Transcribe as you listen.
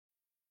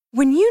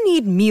When you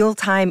need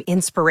mealtime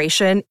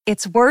inspiration,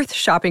 it's worth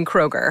shopping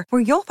Kroger,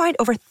 where you'll find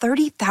over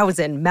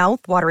 30,000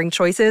 mouth-watering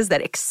choices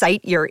that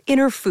excite your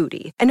inner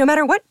foodie. And no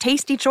matter what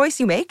tasty choice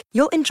you make,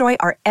 you'll enjoy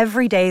our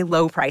everyday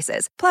low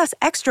prices, plus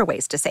extra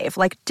ways to save,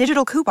 like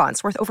digital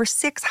coupons worth over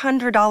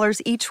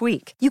 $600 each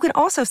week. You can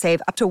also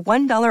save up to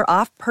 $1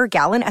 off per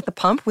gallon at the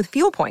pump with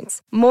fuel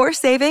points. More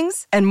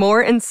savings and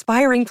more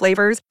inspiring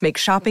flavors make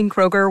shopping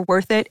Kroger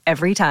worth it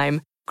every time.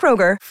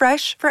 Kroger,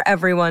 fresh for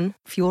everyone.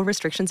 Fuel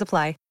restrictions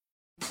apply.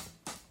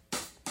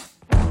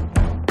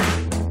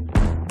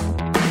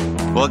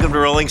 Welcome to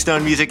Rolling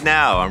Stone Music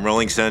Now. I'm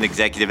Rolling Stone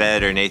Executive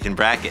Editor Nathan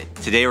Brackett.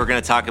 Today we're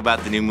going to talk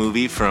about the new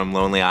movie from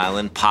Lonely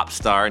Island,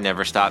 Popstar,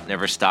 Never Stop,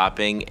 Never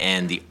Stopping,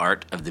 and the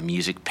art of the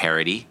music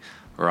parody.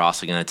 We're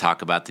also going to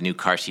talk about the new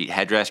Car Seat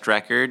Headrest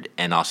record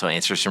and also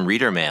answer some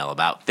reader mail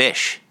about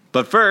Fish.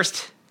 But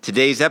first,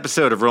 today's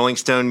episode of Rolling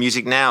Stone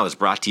Music Now is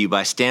brought to you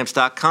by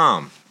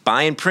Stamps.com.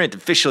 Buy and print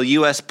official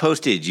U.S.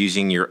 postage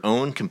using your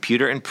own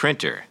computer and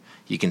printer.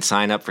 You can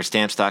sign up for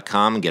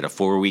Stamps.com and get a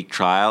 4-week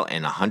trial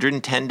and a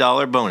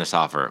 $110 bonus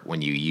offer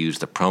when you use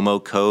the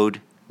promo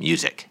code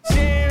MUSIC. She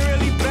ain't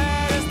really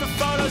bad as the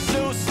photo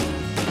shoots.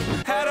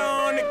 Had her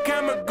on the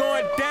camera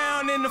going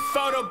down in the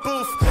photo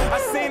booth.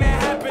 I seen it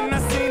happen, I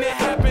seen it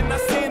happen, I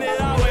seen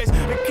it always.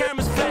 The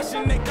camera's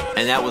flashing, they go.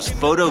 And that was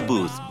Photo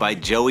Booth by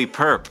Joey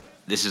Perp.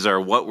 This is our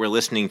What We're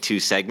Listening To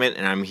segment,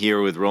 and I'm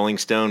here with Rolling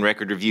Stone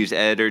Record Reviews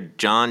editor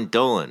John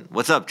Dolan.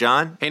 What's up,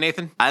 John? Hey,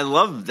 Nathan. I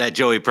love that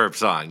Joey Perp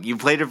song. You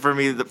played it for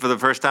me for the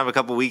first time a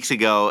couple weeks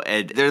ago,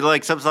 and they're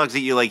like some songs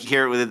that you like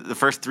hear it with the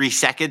first 3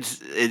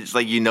 seconds. It's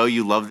like you know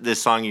you love this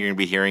song, you're going to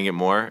be hearing it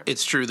more.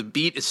 It's true. The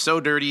beat is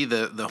so dirty.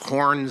 The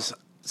horns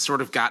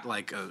sort of got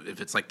like, if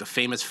it's like the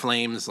Famous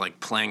Flames, like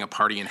playing a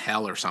party in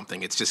hell or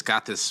something. It's just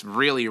got this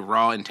really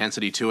raw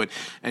intensity to it.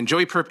 And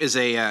Joey Perp is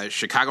a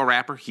Chicago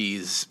rapper.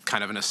 He's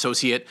kind of an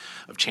associate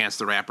of Chance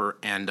the Rapper.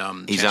 And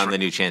he's on the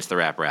new Chance the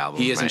Rapper album.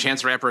 He is, right? And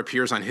Chance the Rapper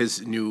appears on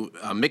his new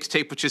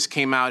mixtape, which just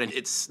came out. And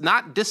it's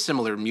not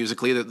dissimilar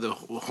musically. The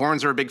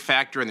horns are a big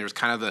factor, and there's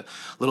kind of a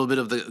little bit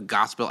of the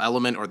gospel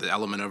element or the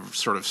element of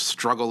sort of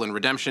struggle and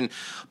redemption.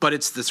 But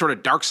it's the sort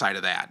of dark side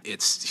of that.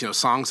 It's,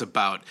 songs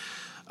about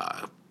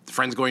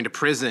friends going to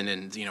prison,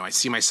 and I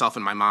see myself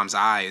in my mom's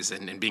eyes,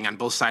 and being on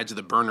both sides of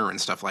the burner and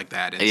stuff like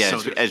that. And yeah,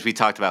 so as we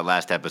talked about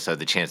last episode,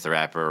 the Chance the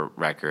Rapper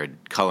record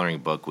coloring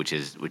book, which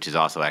is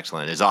also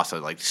excellent, is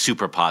also like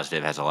super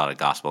positive, has a lot of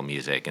gospel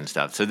music and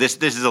stuff. So this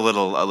is a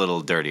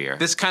little dirtier.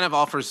 This kind of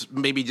offers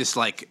maybe just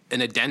like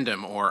an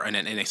addendum or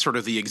a sort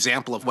of the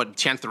example of what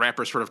Chance the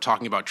Rapper is sort of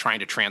talking about trying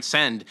to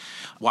transcend,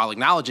 while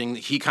acknowledging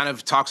he kind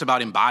of talks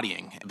about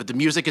embodying. But the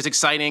music is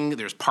exciting.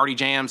 There's party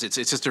jams. It's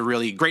just a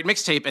really great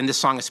mixtape, and this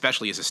song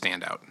especially is a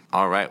standout.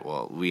 All right.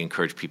 Well, we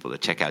encourage people to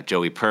check out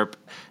Joey Perp.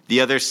 The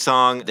other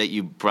song that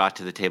you brought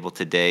to the table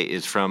today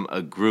is from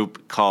a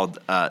group called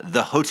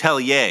The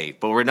Hotelier,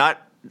 but we're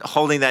not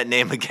holding that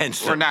name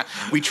against them. We're not.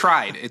 We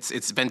tried.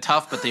 It's been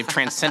tough, but they've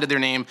transcended their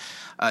name.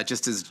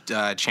 Just as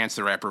Chance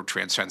the Rapper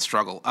transcends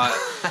struggle.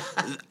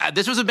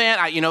 This was a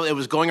band, it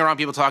was going around,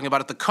 people talking about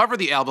it. The cover of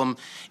the album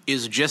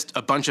is just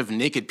a bunch of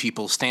naked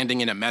people standing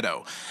in a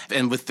meadow.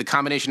 And with the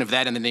combination of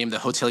that and the name, The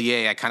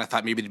Hotelier, I kind of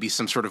thought maybe it'd be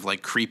some sort of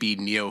like creepy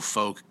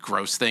neo-folk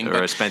gross thing.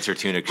 Or a Spencer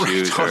Tunick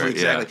shoes. Totally,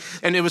 exactly. Yeah.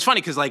 And it was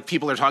funny because like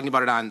people are talking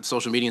about it on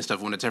social media and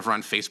stuff. When it's ever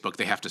on Facebook,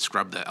 they have to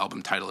scrub the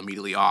album title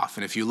immediately off.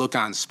 And if you look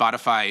on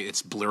Spotify,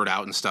 it's blurred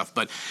out and stuff.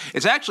 But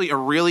it's actually a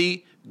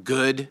really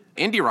good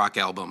indie rock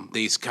album.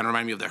 These kind of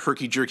remind me of the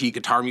herky-jerky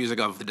guitar music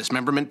of The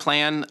Dismemberment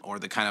Plan, or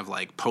the kind of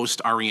like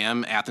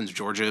post-REM Athens,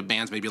 Georgia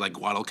bands, maybe like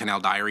Guadalcanal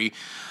Diary,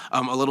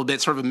 a little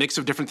bit, sort of a mix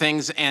of different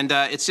things. And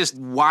it's just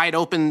wide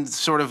open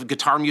sort of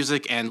guitar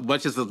music, and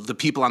much as the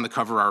people on the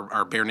cover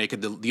are bare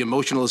naked, the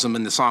emotionalism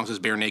in the songs is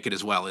bare naked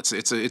as well. It's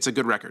a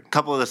good record. A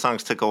couple of the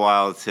songs took a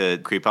while to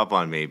creep up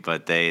on me,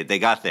 but they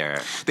got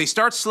there. They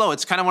start slow.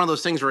 It's kind of one of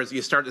those things where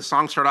the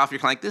songs start off, you're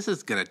kind of like, this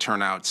is going to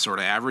turn out sort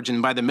of average,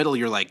 and by the middle,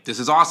 you're like, this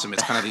is awesome.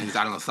 It's kind of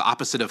it's the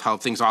opposite of how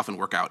things often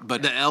work out.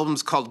 But the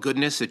album's called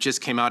Goodness. It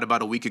just came out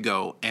about a week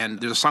ago,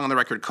 and there's a song on the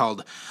record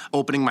called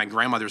Opening My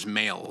Grandmother's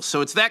Mail. So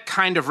it's that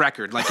kind of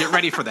record. Like, get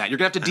ready for that. You're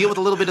going to have to deal with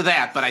a little bit of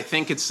that, but I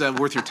think it's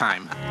worth your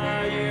time.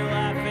 Are you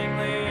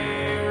laughingly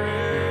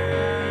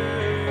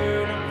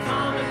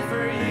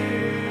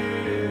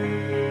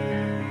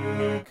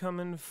rude? I'm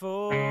coming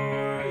for you,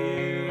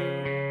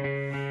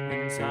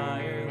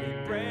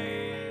 entirely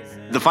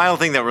brazen. The final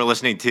thing that we're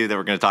listening to that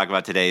we're going to talk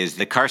about today is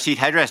the Car Seat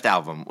Headrest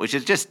album, which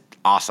is just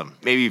awesome.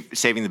 Maybe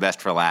saving the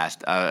best for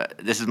last.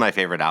 This is my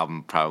favorite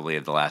album probably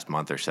of the last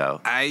month or so.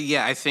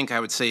 I think I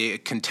would say a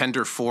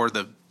contender for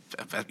the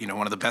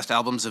one of the best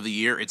albums of the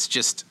year. It's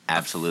just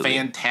absolutely a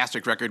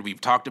fantastic record.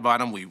 We've talked about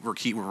them. We're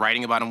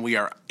writing about them. We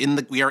are in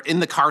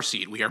the car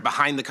seat. We are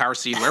behind the car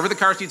seat. Wherever the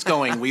car seat's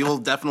going, we will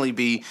definitely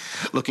be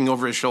looking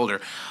over his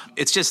shoulder.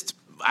 It's just,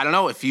 I don't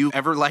know, if you've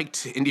ever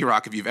liked indie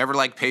rock, if you've ever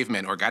liked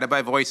Pavement or Guided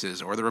by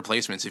Voices or The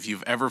Replacements, if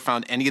you've ever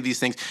found any of these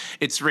things,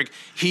 it's Rick.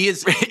 He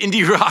is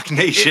indie rock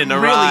nation.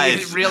 Arise.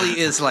 It really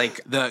is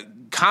like the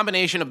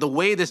combination of the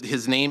way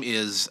his name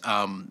is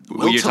Will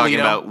you're Toledo. Talking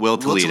about Will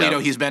Toledo.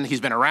 He's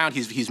been around.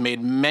 He's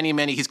made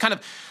many. He's kind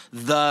of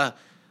the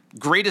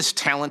greatest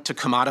talent to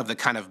come out of the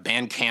kind of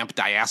Bandcamp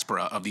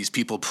diaspora of these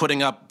people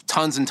putting up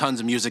tons and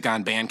tons of music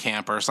on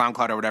Bandcamp or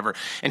SoundCloud or whatever.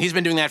 And he's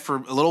been doing that for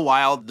a little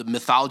while. The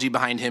mythology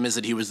behind him is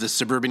that he was this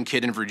suburban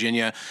kid in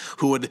Virginia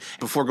who would,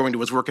 before going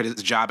to his work at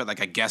his job at like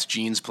a Guess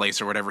Jeans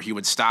place or whatever, he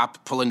would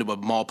stop, pull into a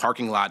mall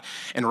parking lot,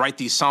 and write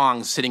these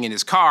songs sitting in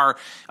his car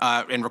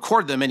and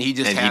record them. And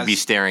he'd be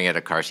staring at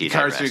a car seat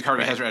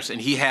headrest.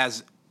 And he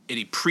has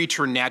any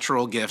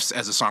preternatural gifts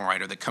as a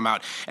songwriter that come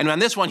out. And on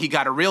this one, he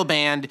got a real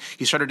band.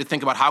 He started to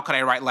think about how could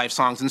I write live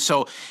songs. And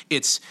so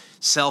it's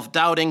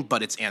self-doubting,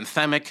 but it's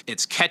anthemic.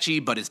 It's catchy,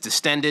 but it's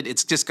distended.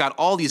 It's just got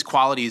all these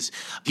qualities.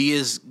 He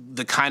is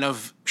the kind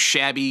of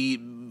shabby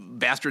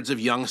Bastards of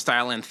Young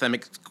style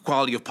anthemic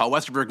quality of Paul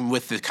Westerberg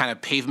with the kind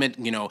of pavement,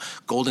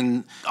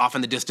 golden, off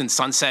in the distance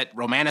sunset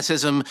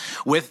romanticism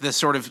with the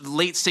sort of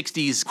late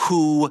 60s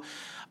Who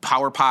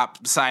power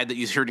pop side that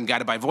you heard in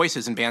Guided by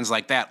Voices and bands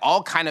like that,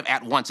 all kind of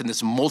at once in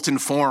this molten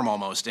form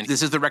almost. And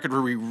this is the record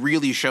where he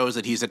really shows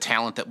that he's a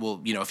talent that will,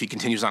 if he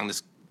continues on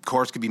this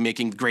course, could be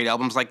making great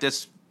albums like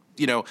this.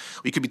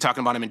 We could be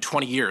talking about him in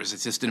 20 years.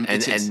 It's just... And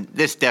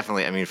this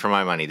definitely, for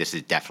my money, this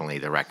is definitely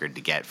the record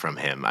to get from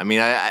him. I mean,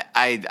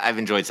 I've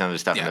enjoyed some of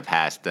his stuff in the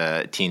past,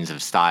 Teens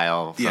of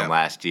Style from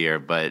last year,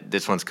 but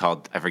this one's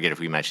called, I forget if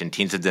we mentioned,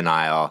 Teens of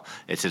Denial.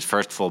 It's his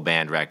first full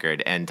band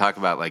record, and talk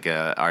about like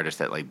a artist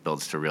that like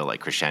builds to real like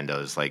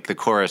crescendos. Like the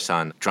chorus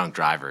on Drunk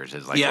Drivers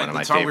is like one of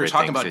my favorite things this year. Yeah, the song we were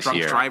talking about,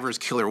 Drunk Drivers,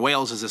 Killer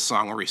Whales, is this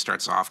song where he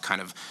starts off kind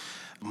of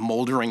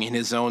moldering in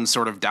his own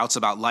sort of doubts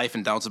about life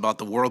and doubts about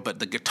the world, but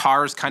the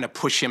guitars kind of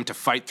push him to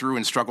fight through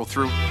and struggle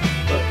through.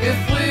 But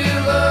if we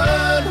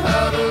learn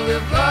how to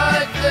live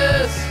like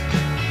this,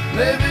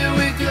 maybe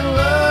we can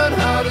learn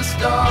how to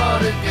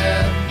start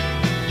again.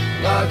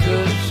 Like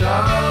a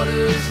child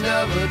who's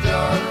never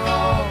done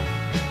wrong.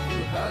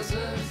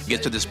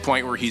 Gets to this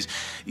point where he's,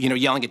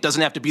 yelling, it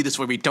doesn't have to be this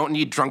way. We don't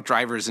need drunk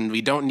drivers and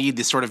we don't need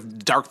this sort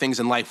of dark things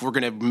in life. We're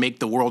going to make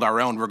the world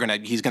our own.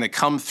 He's going to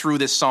come through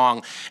this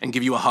song and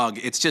give you a hug.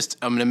 It's just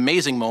an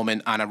amazing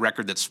moment on a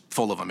record that's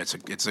full of them.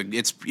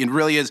 It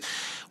really is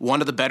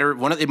one of the better,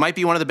 it might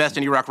be one of the best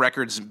indie rock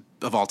records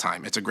of all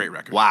time. It's a great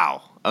record.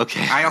 Wow.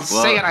 Okay. I'll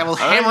say it. I will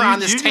hammer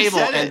on this table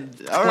and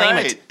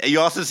claim it.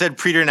 You also said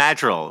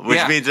preternatural,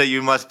 which means that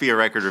you must be a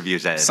record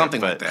reviews editor.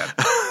 Something like that.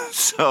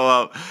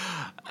 So,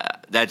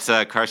 that's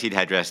Car Seat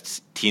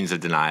Headrests, Teens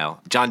of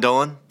Denial. John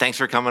Dolan, thanks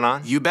for coming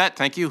on. You bet.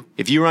 Thank you.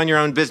 If you run your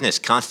own business,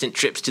 constant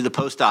trips to the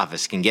post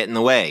office can get in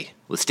the way.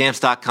 With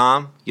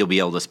Stamps.com, you'll be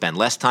able to spend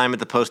less time at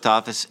the post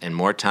office and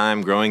more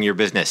time growing your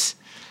business.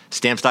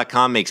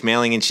 Stamps.com makes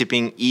mailing and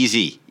shipping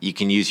easy. You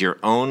can use your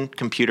own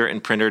computer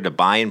and printer to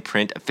buy and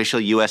print official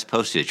U.S.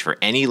 postage for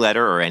any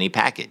letter or any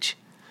package.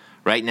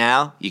 Right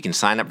now, you can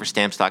sign up for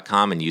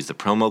Stamps.com and use the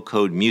promo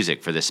code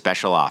MUSIC for this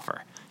special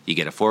offer. You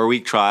get a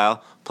 4-week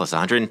trial plus a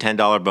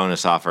 $110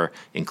 bonus offer,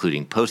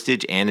 including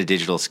postage and a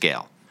digital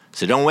scale.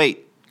 So don't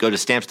wait. Go to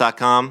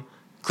Stamps.com,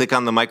 click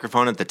on the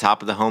microphone at the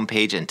top of the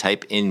homepage, and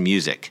type in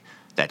music.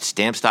 That's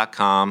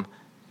Stamps.com.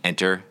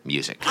 Enter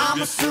music.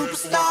 I'm a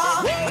superstar.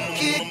 I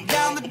kick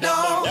down the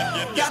door.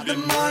 Got the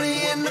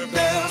money in the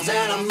bills,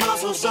 and I'm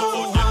also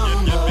so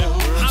humble.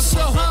 I'm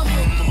so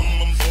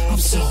humble. I'm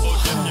so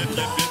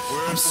humble.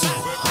 I'm so humble.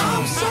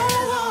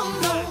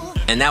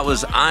 And that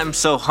was I'm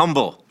So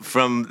Humble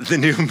from the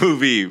new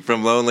movie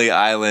from Lonely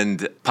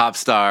Island,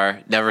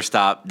 Popstar, Never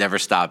Stop, Never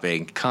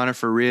Stopping. Connor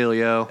for real,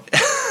 yo.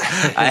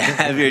 I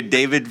have here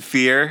David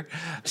Fear,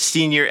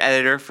 senior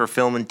editor for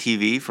film and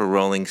TV for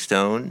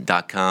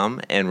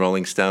RollingStone.com and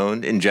Rolling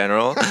Stone in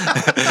general.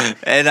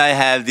 And I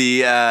have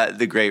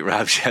the great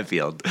Rob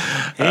Sheffield.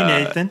 Hey,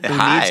 Nathan. Who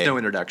needs no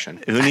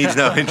introduction. Who needs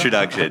no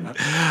introduction.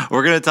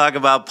 We're going to talk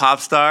about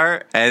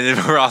Popstar,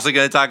 and we're also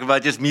going to talk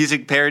about just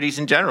music parodies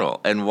in general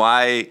and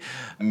why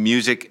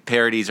music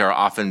parodies are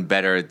often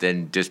better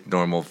than just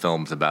normal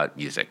films about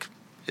music.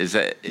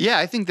 Yeah,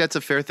 I think that's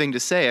a fair thing to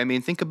say. I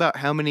mean, think about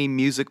how many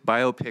music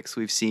biopics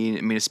we've seen,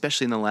 I mean,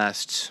 especially in the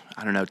last,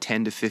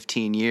 10 to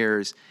 15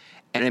 years.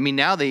 And I mean,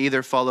 now they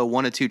either follow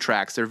one or two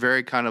tracks. They're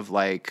very kind of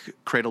like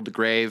Cradle to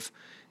Grave,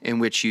 in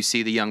which you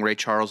see the young Ray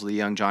Charles or the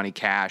young Johnny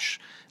Cash,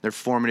 their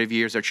formative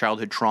years, their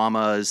childhood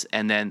traumas,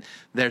 and then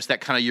there's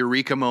that kind of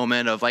eureka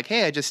moment of like,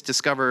 hey, I just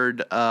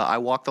discovered I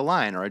Walk the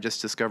Line, or I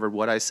just discovered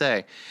What I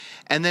Say.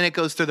 And then it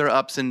goes through their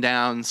ups and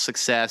downs,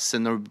 success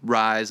and the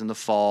rise and the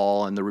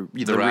fall and the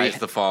rise,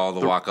 the fall,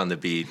 the walk on the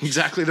beach.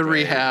 Exactly, the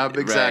rehab,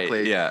 exactly.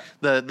 Right, yeah.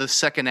 The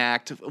second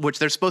act, which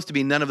there's supposed to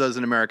be none of those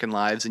in American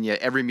Lives, and yet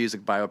every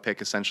music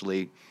biopic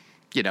essentially,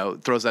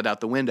 throws that out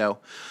the window.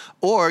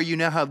 Or you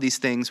now have these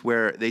things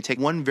where they take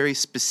one very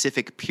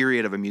specific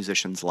period of a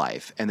musician's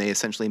life and they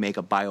essentially make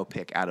a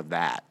biopic out of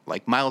that.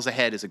 Like Miles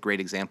Ahead is a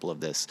great example of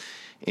this,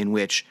 in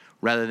which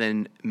rather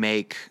than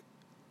make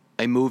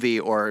a movie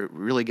or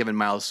really given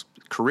Miles'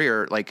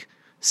 career like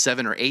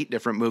 7 or 8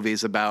 different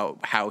movies about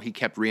how he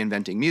kept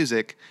reinventing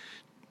music,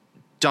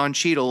 Don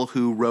Cheadle,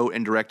 who wrote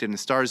and directed and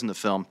stars in the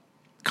film,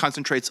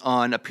 concentrates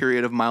on a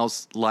period of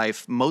Miles'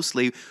 life,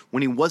 mostly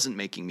when he wasn't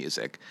making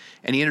music.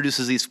 And he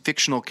introduces these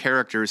fictional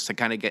characters to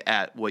kind of get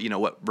at what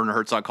Werner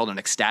Herzog called an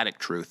ecstatic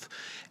truth.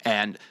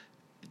 And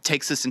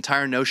takes this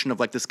entire notion of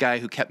like this guy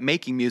who kept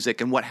making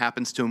music and what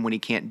happens to him when he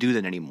can't do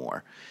that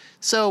anymore.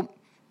 So,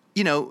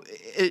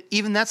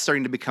 even that's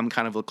starting to become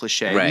kind of a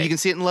cliche. Right. You can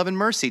see it in Love and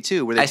Mercy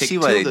too, where they I take see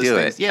two why of they those do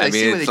things. it. Yeah, I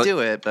see why they do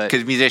it, but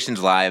because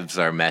musicians' lives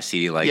are messy.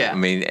 Yeah.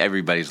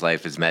 Everybody's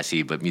life is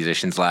messy, but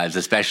musicians' lives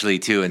especially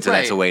too. And so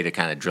that's a way to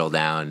kind of drill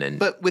down.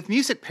 But with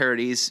music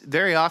parodies,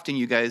 very often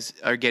you guys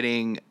are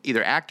getting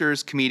either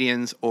actors,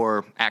 comedians,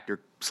 or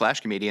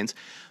actor/comedians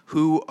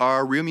who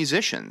are real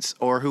musicians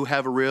or who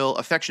have a real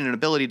affection and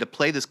ability to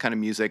play this kind of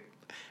music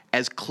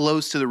as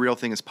close to the real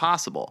thing as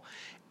possible.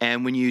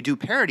 And when you do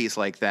parodies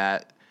like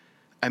that,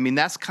 I mean,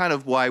 that's kind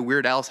of why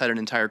Weird Al's had an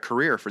entire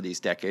career for these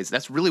decades.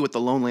 That's really what the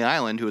Lonely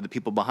Island, who are the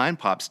people behind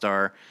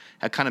Popstar,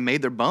 have kind of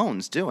made their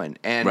bones doing.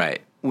 And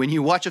when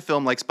you watch a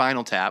film like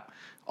Spinal Tap,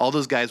 all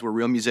those guys were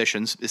real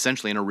musicians,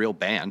 essentially in a real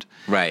band.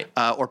 Right.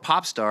 Or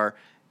Popstar,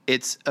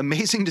 it's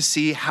amazing to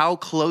see how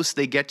close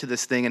they get to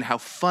this thing and how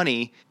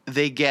funny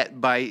they get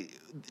by,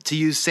 to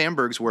use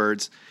Sandberg's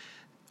words,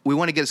 we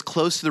want to get as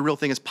close to the real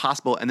thing as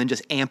possible and then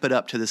just amp it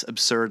up to this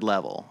absurd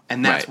level.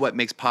 And that's what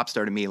makes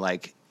Popstar to me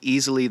like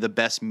easily the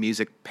best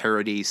music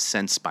parody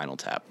since Spinal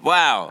Tap.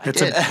 Wow.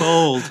 That's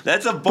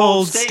a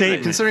bold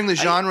statement. Considering the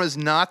genre is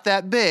not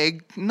that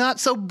big, not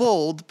so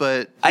bold,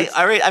 but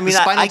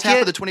Spinal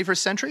Tap of the 21st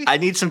century? I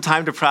need some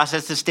time to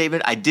process this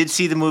statement. I did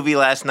see the movie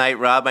last night,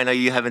 Rob. I know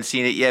you haven't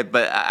seen it yet,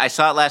 but I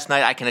saw it last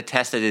night. I can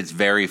attest that it's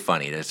very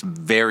funny. There's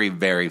very,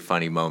 very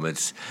funny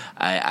moments.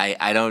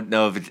 I don't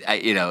know if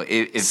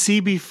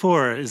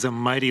CB4 is a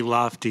mighty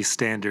lofty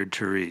standard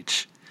to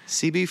reach.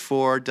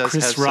 CB4 does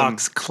Chris have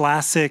Rock's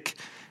classic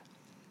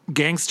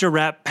gangster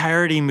rap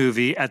parody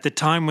movie at the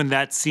time when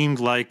that seemed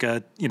like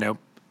a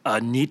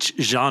niche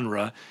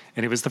genre,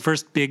 and it was the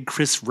first big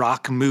Chris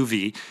Rock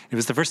movie. It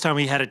was the first time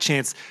we had a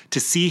chance to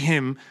see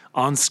him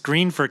on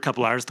screen for a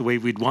couple hours the way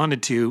we'd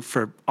wanted to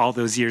for all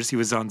those years. He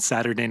was on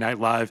Saturday Night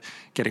Live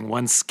getting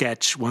one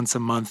sketch once a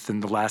month in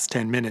the last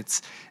 10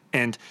 minutes.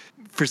 And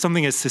for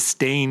something as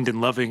sustained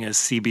and loving as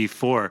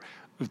CB4,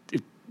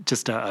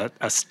 just a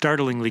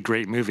startlingly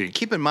great movie.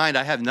 Keep in mind,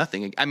 I have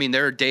nothing. I mean,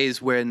 there are days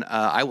when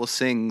I will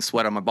sing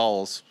 "Sweat on My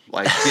Balls,"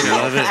 like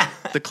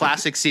the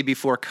classic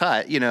CB4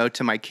 cut,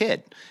 to my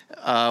kid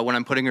when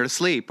I'm putting her to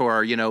sleep,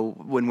 or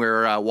when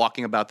we're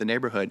walking about the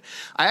neighborhood.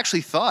 I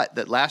actually thought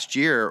that last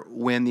year,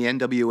 when the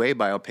NWA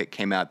biopic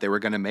came out, they were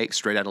going to make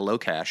Straight Outta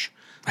Locash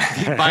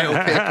the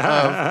biopic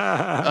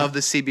of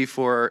the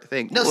CB4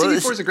 thing. No,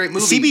 CB4 is a great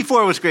movie.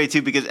 CB4 was great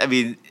too because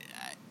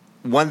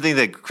one thing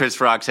that Chris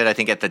Rock said, I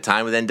think, at the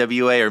time with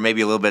NWA, or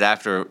maybe a little bit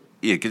after,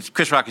 because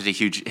Chris Rock is a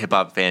huge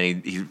hip-hop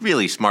fan. He's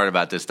really smart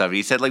about this stuff.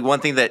 He said, one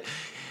thing that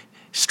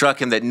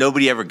struck him that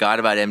nobody ever got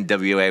about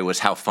NWA was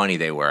how funny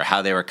they were,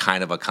 how they were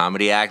kind of a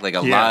comedy act. Like,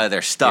 a lot of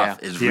their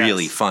stuff is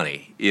really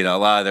funny. A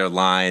lot of their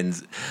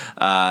lines.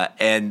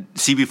 And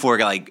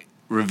CB4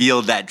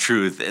 revealed that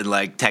truth in,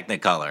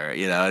 Technicolor.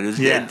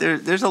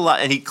 There's a lot,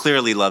 and he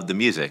clearly loved the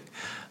music.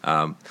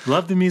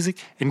 Loved the music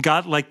and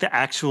got the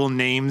actual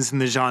names in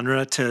the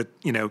genre to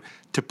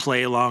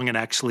play along and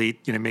actually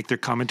make their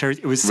commentaries.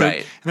 It was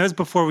and that was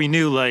before we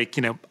knew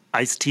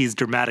Ice-T's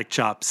dramatic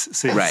chops.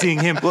 So seeing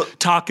him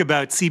talk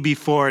about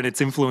CB4 and its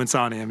influence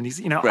on him, and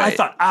he's I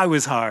thought I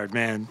was hard,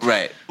 man.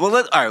 Right. Well,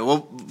 all right.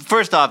 Well,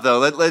 first off though,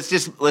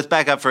 let's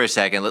back up for a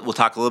second. We'll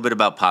talk a little bit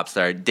about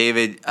Popstar.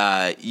 David,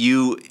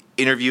 you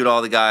interviewed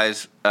all the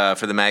guys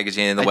for the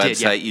magazine and the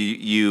website.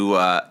 Did,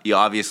 You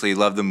obviously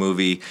love the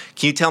movie.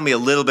 Can you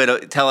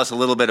tell us a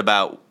little bit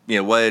about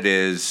what it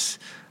is,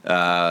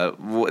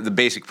 the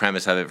basic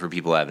premise of it for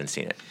people who haven't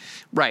seen it?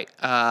 Right.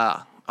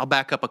 I'll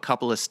back up a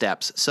couple of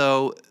steps.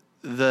 So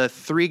the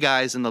three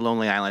guys in the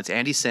Lonely Islands,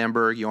 Andy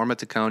Samberg, Jorma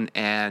Taccone,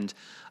 and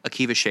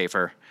Akiva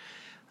Schaffer,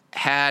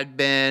 had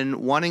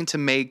been wanting to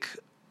make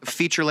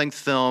feature-length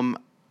film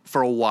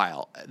for a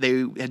while.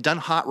 They had done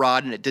Hot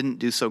Rod and it didn't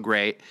do so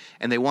great,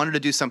 and they wanted to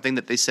do something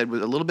that they said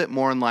was a little bit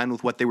more in line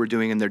with what they were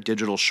doing in their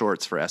digital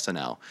shorts for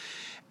SNL.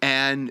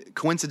 And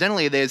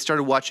coincidentally, they had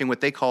started watching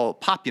what they call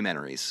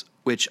Pockumentaries,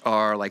 which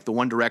are like the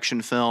One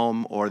Direction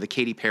film or the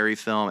Katy Perry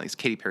film. It's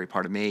Katy Perry,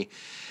 Part of Me,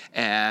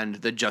 and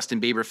the Justin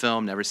Bieber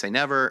film, Never Say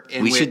Never.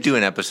 We should do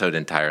an episode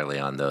entirely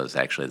on those,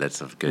 actually. That's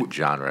a good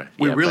genre.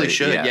 We really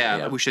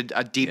should, We should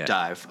a deep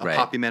dive, a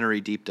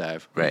Pockumentary deep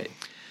dive. Right.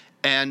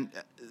 And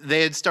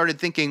they had started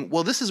thinking,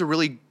 well,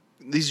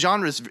 these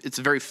genres, it's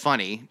very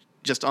funny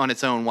just on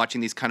its own,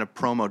 watching these kind of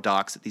promo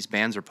docs that these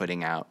bands are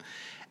putting out.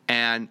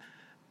 And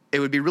it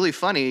would be really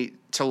funny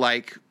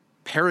to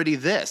parody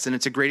this, and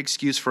it's a great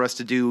excuse for us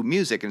to do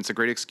music, and it's a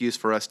great excuse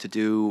for us to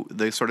do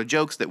the sort of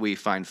jokes that we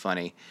find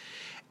funny.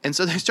 And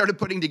so they started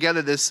putting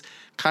together this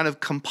kind of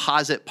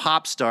composite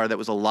pop star that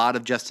was a lot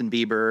of Justin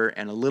Bieber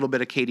and a little bit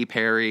of Katy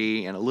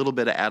Perry and a little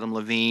bit of Adam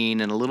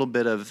Levine and a little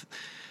bit of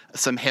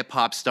some hip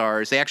hop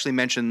stars. They actually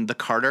mentioned The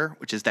Carter,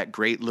 which is that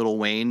great Lil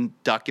Wayne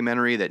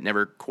documentary that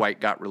never quite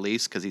got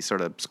released because he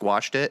sort of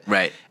squashed it.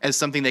 Right. As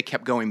something they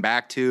kept going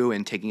back to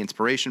and taking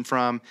inspiration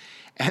from.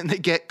 And they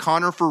get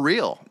Connor for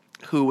Real,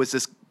 who was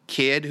this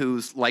kid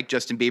who's like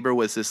Justin Bieber,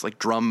 was this like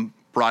drum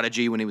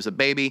prodigy when he was a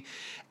baby,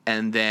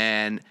 and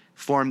then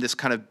formed this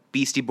kind of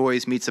Beastie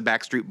Boys meets the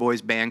Backstreet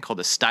Boys band called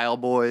the Style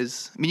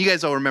Boys. I mean, you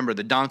guys all remember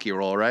the donkey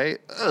roll, right?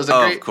 It was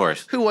of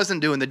course. Who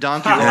wasn't doing the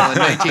donkey roll in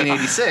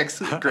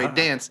 1986? Great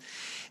dance.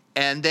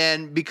 And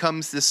then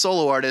becomes this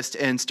solo artist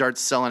and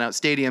starts selling out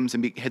stadiums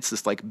and hits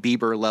this like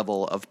Bieber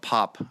level of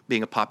pop,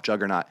 being a pop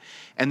juggernaut.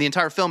 And the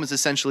entire film is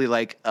essentially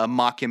like a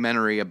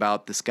mockumentary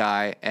about this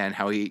guy and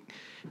how he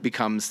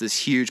becomes this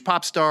huge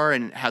pop star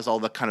and has all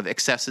the kind of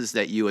excesses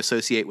that you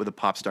associate with a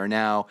pop star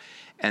now,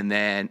 and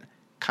then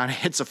kind of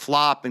hits a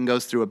flop and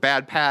goes through a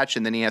bad patch,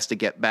 and then he has to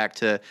get back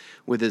to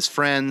with his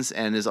friends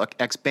and his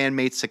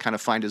ex-bandmates to kind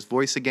of find his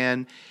voice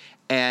again.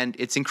 And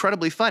it's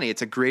incredibly funny.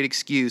 It's a great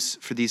excuse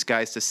for these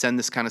guys to send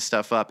this kind of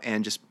stuff up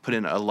and just put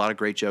in a lot of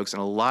great jokes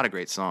and a lot of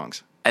great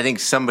songs. I think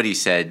somebody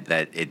said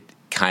that it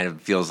kind of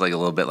feels like a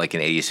little bit like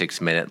an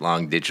 86-minute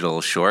long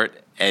digital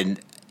short, and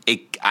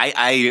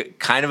I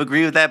kind of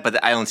agree with that,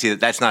 but I don't see that.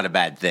 That's not a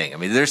bad thing. I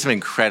mean, there's some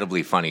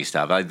incredibly funny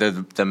stuff. Like the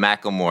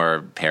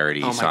Macklemore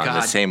parody song, God.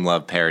 the Same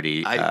Love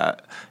parody,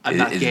 I'm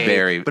not gay,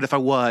 very. but if I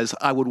was,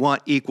 I would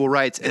want equal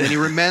rights. And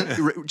then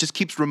he just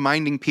keeps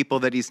reminding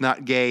people that he's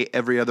not gay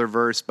every other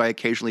verse by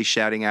occasionally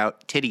shouting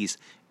out titties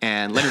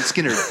and Leonard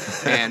Skinner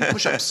and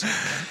push-ups.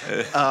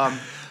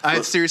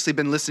 I've seriously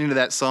been listening to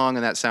that song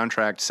and that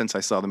soundtrack since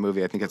I saw the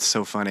movie. I think it's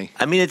so funny.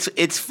 I mean,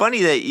 it's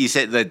funny that you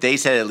said that they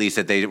said at least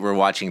that they were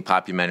watching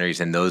Popumentaries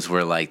and those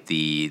were like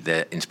the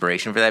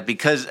inspiration for that,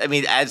 because I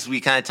mean, as we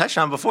kind of touched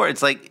on before,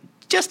 it's like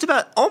just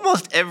about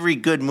almost every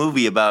good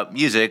movie about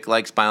music,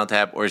 like Spinal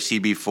Tap or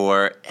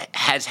CB4,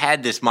 has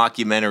had this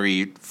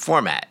mockumentary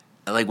format.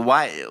 Like,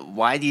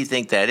 why do you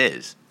think that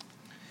is?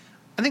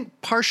 I think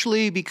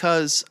partially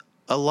because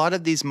a lot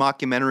of these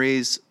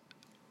mockumentaries,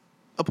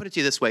 I'll put it to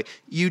you this way.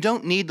 You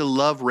don't need to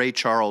love Ray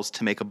Charles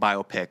to make a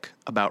biopic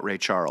about Ray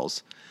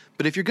Charles.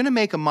 But if you're going to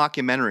make a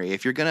mockumentary,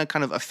 if you're going to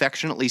kind of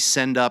affectionately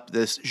send up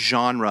this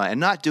genre and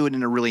not do it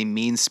in a really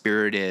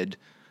mean-spirited,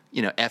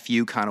 F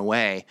you kind of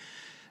way,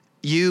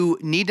 you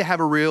need to have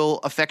a real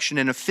affection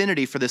and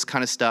affinity for this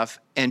kind of stuff.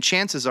 And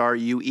chances are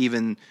you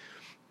even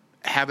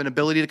have an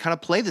ability to kind of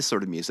play this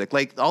sort of music.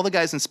 Like all the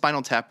guys in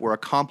Spinal Tap were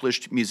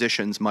accomplished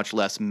musicians, much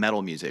less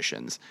metal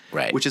musicians.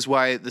 Right. Which is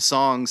why the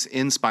songs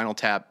in Spinal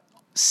Tap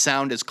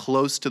sound as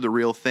close to the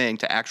real thing,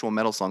 to actual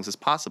metal songs as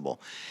possible.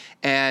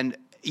 And,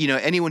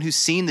 anyone who's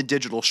seen the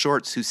digital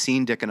shorts, who's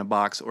seen Dick in a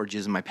Box or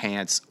Jizz in My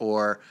Pants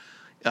or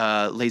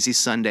Lazy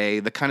Sunday,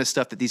 the kind of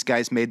stuff that these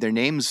guys made their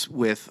names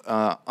with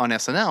on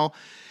SNL,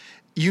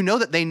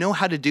 that they know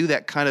how to do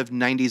that kind of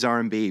 90s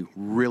R&B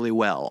really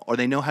well, or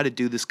they know how to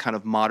do this kind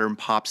of modern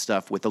pop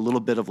stuff with a little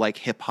bit of like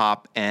hip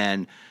hop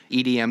and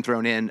EDM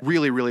thrown in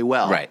really, really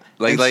well. Right.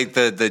 Like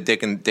the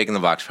Dick in the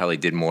Box probably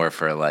did more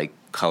for like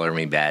Color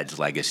Me Bad's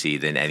legacy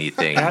than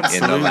anything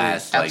in the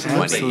last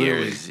 20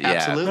 years. Yeah.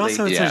 Absolutely. But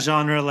also, it's a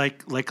genre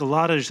like a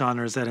lot of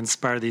genres that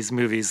inspire these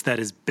movies that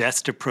is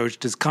best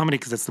approached as comedy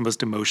because that's the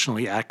most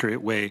emotionally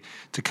accurate way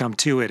to come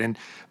to it. And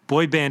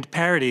boy band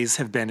parodies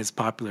have been as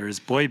popular as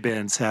boy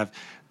bands have.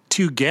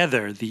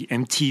 Together, the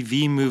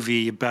MTV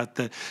movie about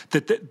the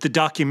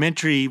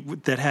documentary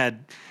that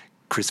had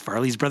Chris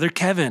Farley's brother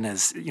Kevin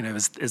as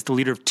the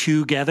leader of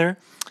Together,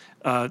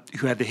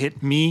 who had the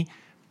hit "Me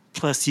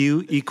Plus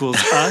You Equals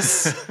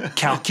Us,"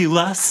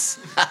 calculus.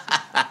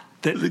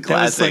 That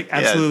was like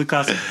absolutely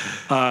classic.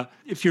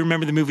 If you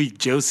remember the movie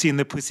Josie and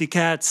the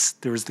Pussycats,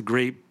 there was the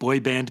great boy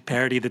band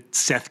parody that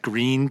Seth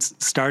Green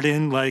starred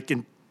in, like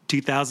in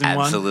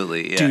 2001.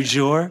 Absolutely, yeah. Du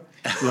jour,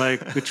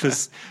 which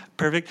was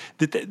perfect.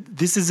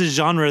 This is a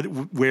genre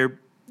where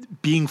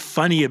being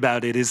funny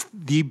about it is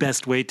the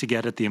best way to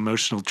get at the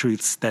emotional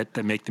truths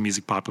that make the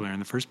music popular in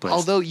the first place.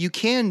 Although you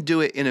can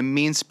do it in a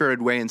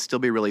mean-spirited way and still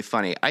be really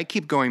funny. I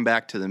keep going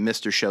back to the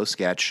Mr. Show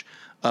sketch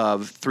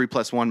of 3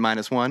 + 1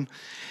 - 1.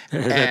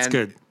 That's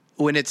good.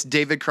 When it's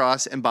David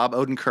Cross and Bob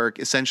Odenkirk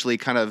essentially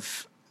kind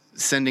of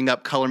sending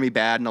up Color Me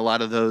Bad and a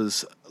lot of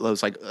those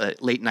like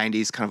late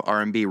 90s kind of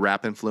R&B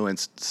rap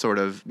influenced sort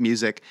of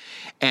music,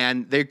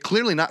 and they're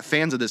clearly not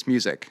fans of this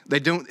music.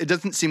 It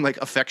doesn't seem like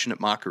affectionate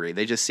mockery.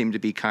 They just seem to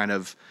be kind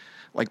of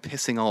like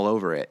pissing all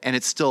over it, and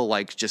it's still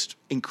like just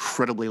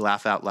incredibly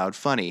laugh out loud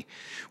funny.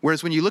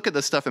 Whereas when you look at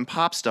the stuff in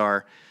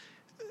Popstar,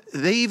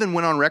 they even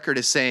went on record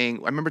as saying,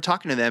 I remember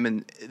talking to them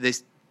and they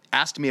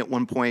asked me at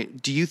one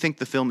point, do you think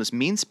the film is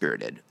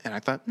mean-spirited? And I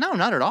thought, no,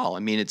 not at all. I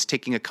mean, it's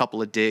taking a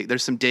couple of digs.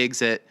 There's some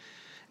digs at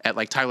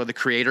like Tyler, the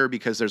Creator,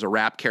 because there's a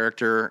rap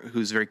character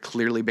who's very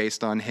clearly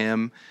based on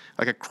him,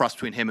 like a cross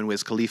between him and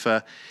Wiz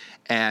Khalifa.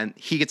 And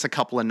he gets a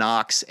couple of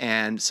knocks,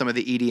 and some of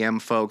the EDM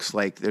folks,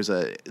 like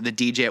the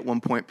DJ at one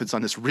point puts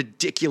on this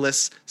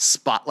ridiculous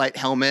spotlight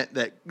helmet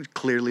that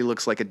clearly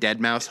looks like a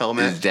Deadmau5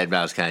 helmet.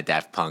 Deadmau5 kind of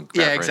Daft Punk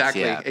Yeah,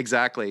 reference.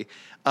 exactly.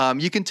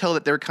 You can tell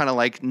that they're kind of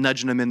like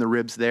nudging him in the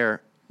ribs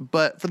there.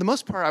 But for the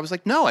most part, I was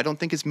like, no, I don't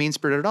think it's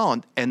mean-spirited at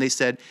all. And they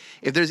said,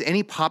 if there's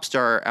any pop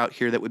star out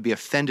here that would be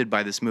offended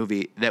by this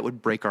movie, that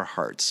would break our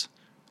hearts.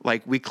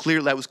 Like,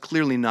 that was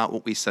clearly not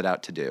what we set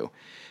out to do.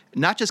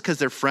 Not just because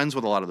they're friends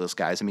with a lot of those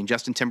guys. I mean,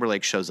 Justin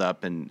Timberlake shows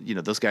up, and,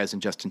 those guys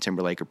and Justin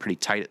Timberlake are pretty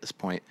tight at this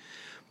point.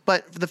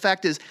 But the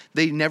fact is,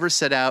 they never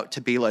set out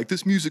to be like,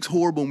 this music's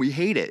horrible and we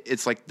hate it.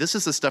 It's like, this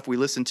is the stuff we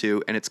listen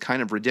to, and it's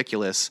kind of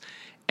ridiculous.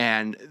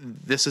 And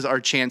this is our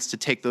chance to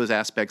take those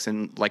aspects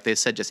and, like they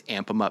said, just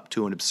amp them up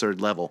to an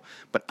absurd level.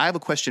 But I have a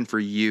question for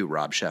you,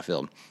 Rob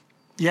Sheffield.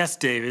 Yes,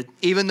 David.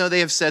 Even though they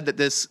have said that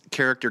this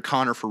character,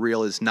 Connor for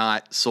Real, is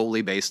not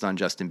solely based on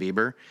Justin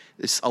Bieber,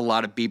 there's a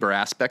lot of Bieber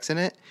aspects in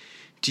it.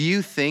 Do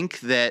you think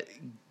that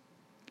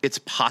it's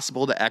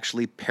possible to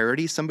actually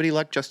parody somebody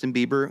like Justin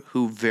Bieber,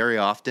 who very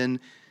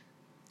often,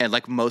 and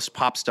like most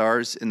pop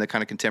stars in the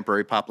kind of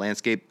contemporary pop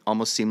landscape,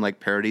 almost seem like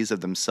parodies of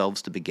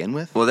themselves to begin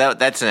with? Well,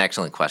 that's an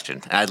excellent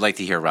question. I'd like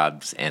to hear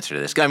Rob's answer to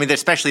this. I mean,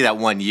 especially that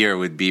one year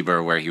with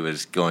Bieber where he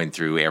was going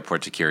through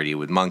airport security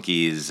with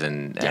monkeys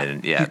and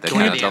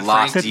the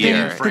lost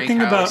year. The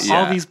thing about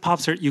all these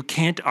pop stars, you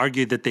can't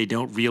argue that they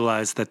don't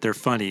realize that they're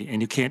funny,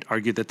 and you can't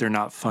argue that they're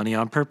not funny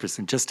on purpose.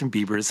 And Justin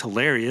Bieber is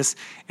hilarious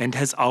and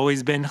has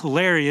always been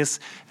hilarious.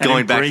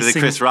 Going back to the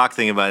Chris Rock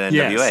thing about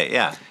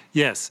NWA,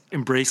 Yes,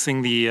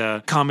 embracing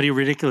the comedy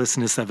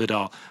ridiculousness of it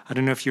all. I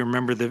don't know if you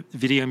remember the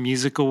Video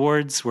Music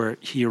Awards where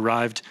he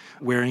arrived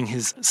wearing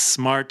his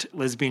smart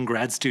lesbian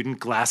grad student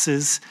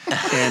glasses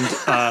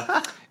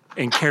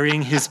and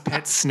carrying his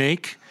pet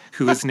snake,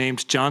 who was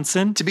named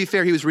Johnson. To be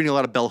fair, he was reading a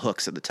lot of bell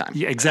hooks at the time.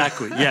 Yeah,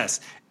 exactly, yes.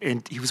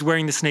 And he was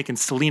wearing the snake, and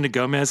Selena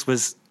Gomez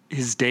was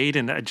his date,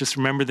 and I just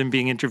remember them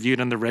being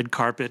interviewed on the red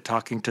carpet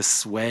talking to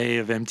Sway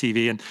of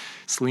MTV, and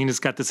Selena's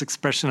got this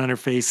expression on her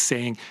face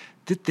saying,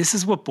 this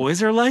is what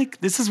boys are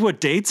like? This is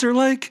what dates are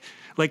like?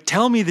 Like,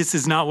 tell me this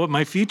is not what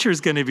my future is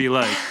going to be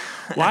like.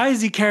 Why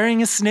is he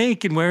carrying a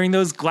snake and wearing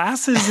those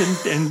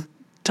glasses and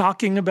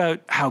talking about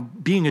how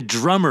being a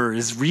drummer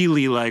is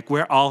really like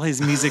where all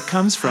his music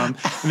comes from,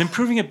 and then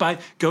proving it by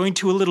going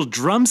to a little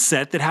drum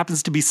set that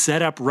happens to be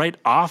set up right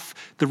off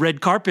the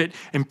red carpet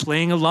and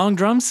playing a long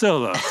drum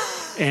solo.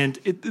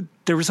 And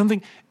there was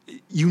something...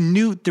 You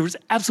knew there was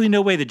absolutely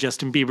no way that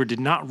Justin Bieber did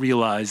not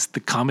realize the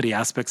comedy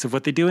aspects of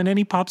what they do. And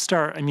any pop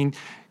star, I mean,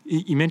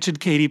 you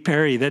mentioned Katy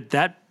Perry,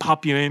 that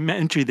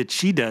Poppumentary that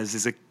she does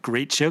is a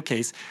great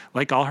showcase,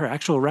 like all her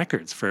actual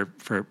records for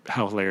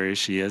how hilarious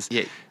she is.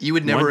 Yeah, you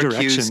would never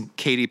accuse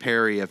Katy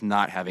Perry of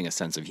not having a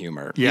sense of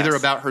humor, either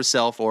about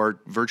herself or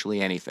virtually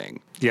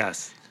anything.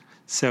 Yes.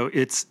 So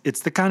it's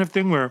the kind of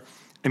thing where,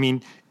 I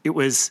mean, it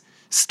was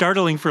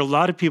startling for a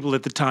lot of people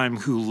at the time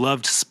who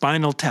loved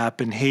Spinal Tap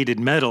and hated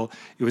metal.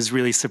 It was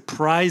really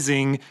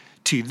surprising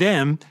to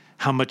them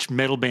how much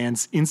metal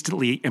bands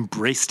instantly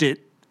embraced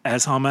it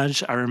as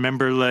homage. I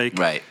remember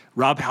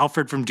Rob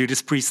Halford from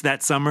Judas Priest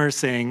that summer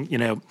saying,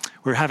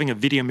 we're having a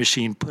video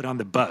machine put on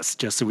the bus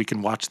just so we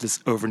can watch this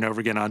over and over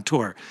again on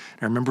tour.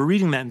 And I remember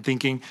reading that and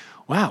thinking,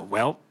 wow,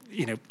 well,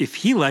 if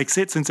he likes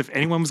it, since if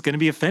anyone was going to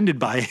be offended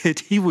by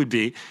it, he would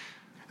be.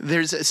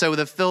 So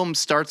the film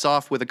starts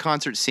off with a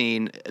concert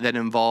scene that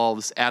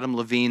involves Adam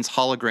Levine's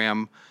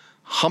hologram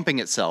humping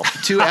itself. A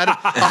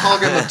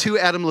hologram of two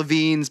Adam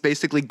Levines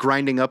basically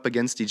grinding up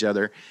against each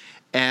other.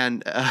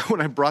 And when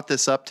I brought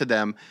this up to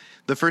them,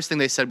 the first thing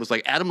they said was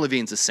like, Adam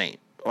Levine's a saint.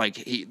 Like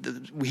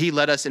he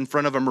let us in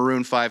front of a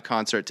Maroon 5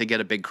 concert to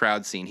get a big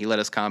crowd scene. He let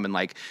us come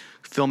and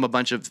film a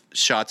bunch of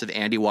shots of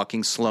Andy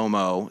walking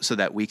slow-mo so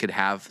that we could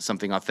have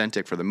something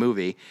authentic for the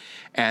movie.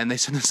 And they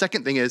said the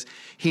second thing is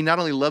he not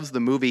only loves the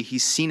movie,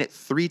 he's seen it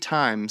 3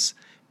 times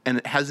and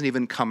it hasn't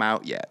even come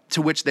out yet.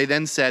 To which they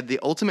then said the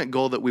ultimate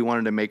goal that we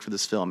wanted to make for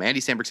this film.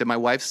 Andy Samberg said, my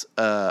wife's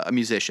a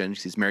musician.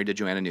 She's married to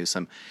Joanna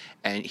Newsom.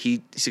 And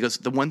she goes,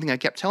 the one thing I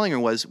kept telling her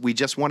was, we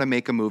just want to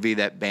make a movie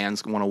that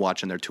bands want to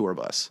watch on their tour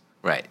bus.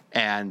 Right.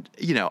 And,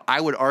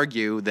 I would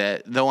argue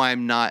that though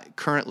I'm not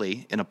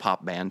currently in a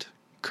pop band,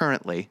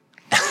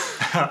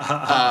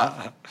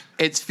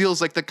 it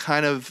feels like the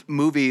kind of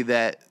movie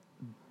that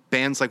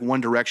bands like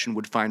One Direction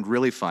would find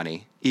really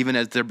funny, even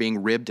as they're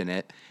being ribbed in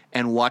it,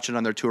 and watch it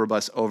on their tour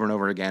bus over and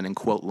over again and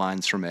quote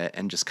lines from it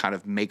and just kind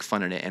of make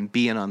fun of it and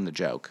be in on the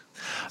joke.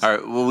 All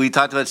right. Well, we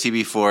talked about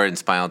CB4 and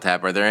Spinal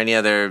Tap. Are there any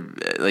other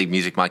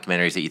music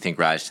mockumentaries that you think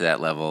rise to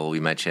that level? We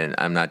mentioned,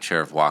 I'm not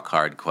sure if Walk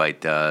Hard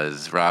quite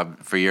does.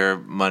 Rob, for your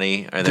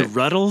money, are there... The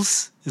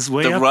Ruddles is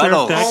way up there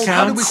if that counts.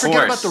 How did we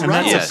forget about the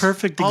Ruddles? And that's a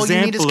perfect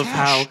example of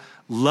how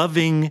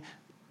loving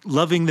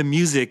the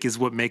music is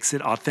what makes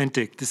it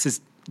authentic.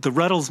 The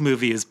Ruddles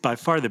movie is by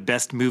far the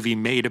best movie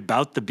made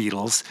about the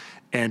Beatles,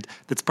 and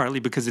that's partly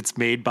because it's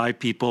made by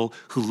people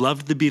who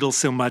loved the Beatles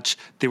so much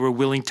they were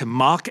willing to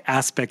mock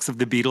aspects of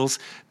the Beatles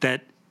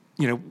that,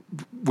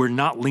 were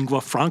not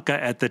lingua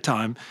franca at the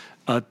time.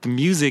 The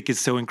music is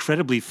so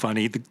incredibly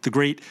funny. The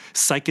great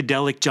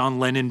psychedelic John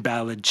Lennon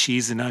ballad,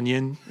 Cheese and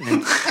Onion.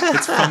 And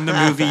it's from the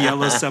movie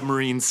Yellow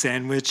Submarine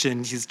Sandwich,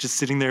 and he's just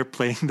sitting there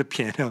playing the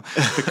piano.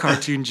 The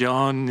cartoon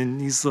John,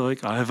 and he's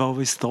like, I've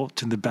always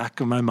thought in the back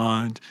of my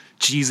mind,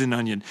 cheese and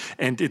onion.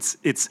 And it's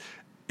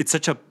it's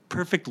such a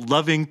perfect,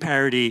 loving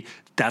parody.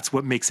 That's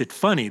what makes it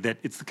funny. That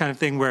it's the kind of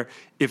thing where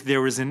if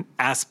there was an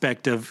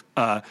aspect of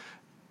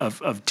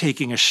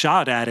taking a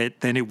shot at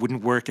it, then it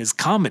wouldn't work as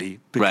comedy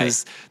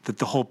because that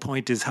the whole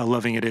point is how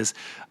loving it is.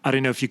 I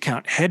don't know if you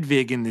count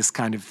Hedwig in this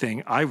kind of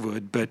thing. I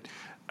would, but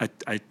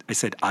I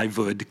said I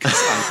would because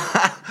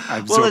I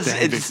absorbed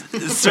it's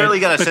certainly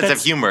got a sense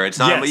of humor. It's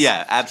not,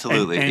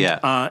 absolutely,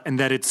 and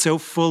that it's so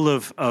full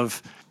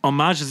of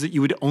homages that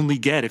you would only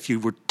get if you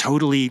were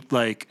totally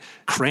like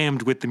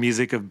crammed with the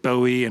music of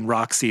Bowie and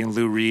Roxy and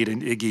Lou Reed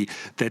and Iggy,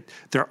 that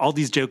there are all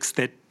these jokes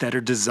that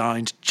are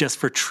designed just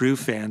for true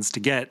fans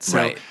to get.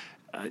 So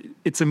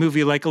it's a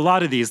movie like a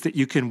lot of these that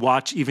you can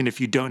watch even if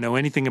you don't know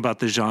anything about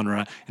the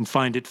genre and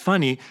find it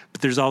funny,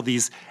 but there's all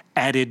these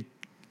added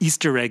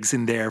Easter eggs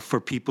in there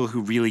for people who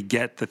really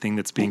get the thing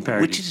that's being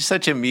parodied. Which is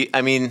such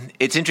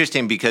it's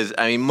interesting because,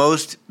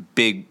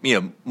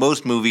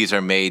 most movies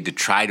are made to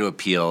try to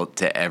appeal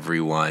to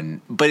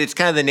everyone, but it's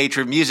kind of the nature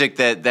of music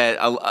that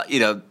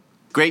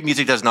great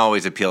music doesn't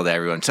always appeal to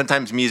everyone.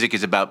 Sometimes music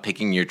is about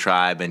picking your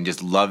tribe and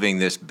just loving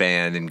this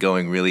band and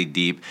going really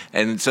deep.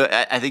 And so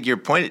I think your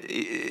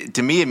point,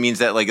 to me, it means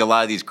that like a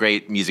lot of these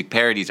great music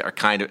parodies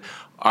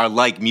are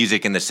like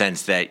music in the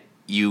sense that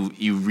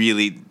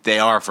they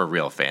are for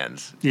real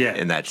fans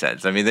in that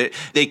sense. I mean,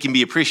 they can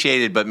be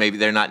appreciated, but maybe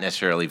they're not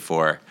necessarily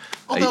for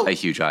a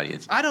huge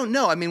audience. I don't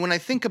know. I mean, when I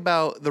think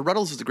about the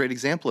Ruddles is a great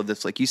example of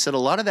this. Like you said, a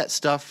lot of that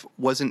stuff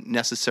wasn't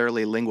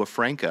necessarily lingua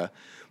franca,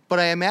 but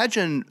I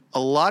imagine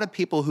a lot of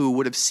people who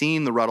would have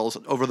seen the Ruddles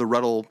over the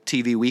Ruddle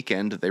TV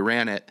weekend, they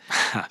ran it,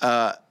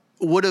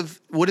 would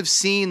have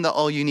seen the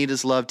All You Need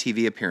Is Love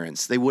TV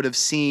appearance. They would have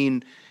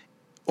seen,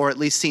 or at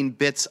least seen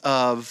bits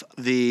of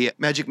the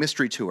Magic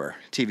Mystery Tour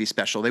TV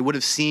special. They would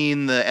have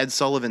seen the Ed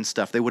Sullivan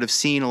stuff. They would have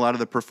seen a lot of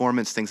the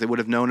performance things. They would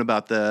have known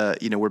about the,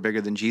 We're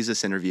Bigger Than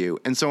Jesus interview.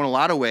 And so in a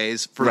lot of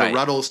ways, for the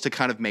Ruddles to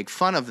kind of make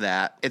fun of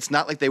that, it's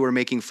not like they were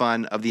making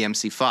fun of the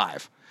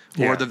MC5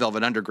 or the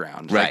Velvet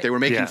Underground. Right. Like they were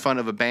making fun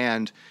of a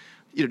band,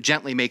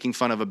 gently making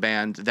fun of a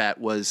band that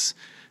was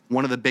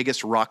one of the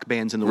biggest rock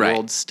bands in the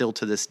world still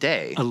to this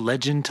day. A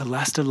legend to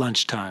last a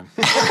lunchtime.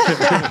 Right.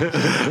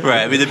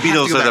 I mean, the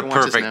Beatles are the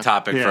perfect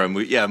topic for a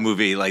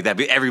movie like that.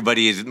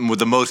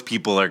 The most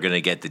people are going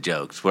to get the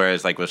jokes.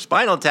 Whereas like with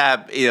Spinal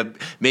Tap,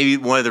 maybe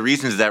one of the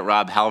reasons that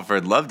Rob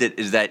Halford loved it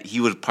is that he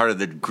was part of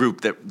the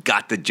group that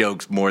got the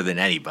jokes more than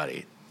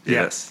anybody.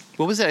 Yes.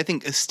 What was it? I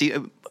think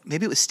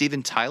maybe it was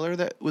Steven Tyler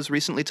that was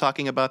recently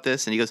talking about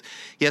this, and he goes,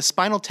 yeah,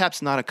 Spinal Tap's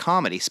not a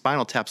comedy.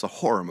 Spinal Tap's a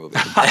horror movie.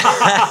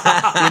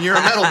 When you're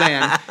a metal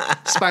band,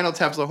 Spinal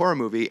Tap's a horror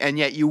movie, and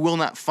yet you will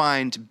not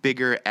find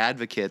bigger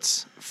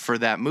advocates for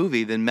that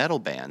movie than metal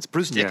bands.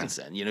 Bruce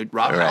Dickinson,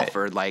 Rob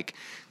Halford,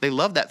 they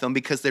love that film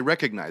because they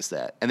recognize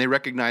that, and they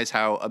recognize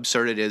how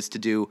absurd it is to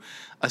do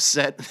a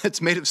set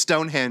that's made of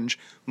Stonehenge,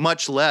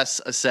 much less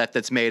a set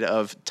that's made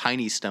of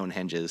tiny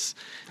Stonehenges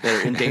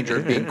that are in danger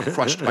of being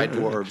crushed by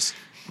dwarves.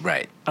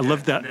 Right. I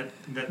love that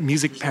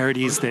music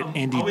parodies that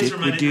Andy Dick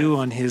would do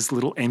on his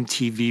little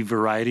MTV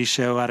variety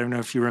show. I don't know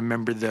if you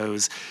remember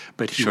those,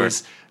 but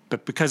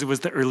but because it was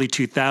the early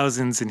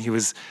 2000s and he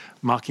was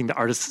mocking the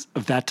artists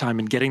of that time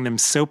and getting them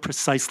so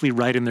precisely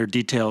right in their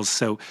details.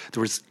 So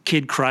there was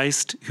Kid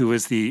Christ, who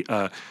was the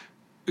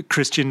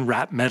Christian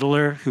rap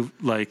metaler who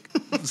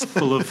was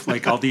full of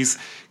all these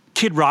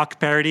Kid Rock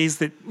parodies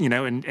that,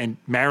 and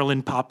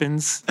Marilyn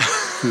Poppins,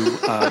 who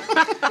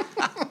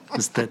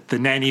was the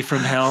nanny from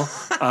hell,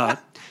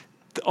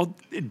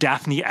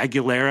 Daphne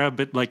Aguilera,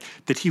 but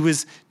that he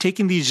was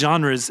taking these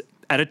genres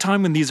at a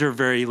time when these are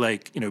very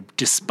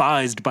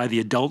despised by the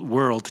adult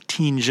world,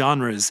 teen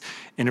genres,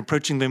 and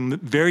approaching them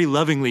very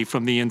lovingly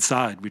from the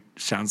inside, which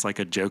sounds like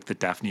a joke that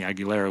Daphne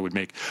Aguilera would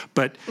make.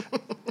 But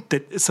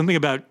that something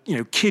about,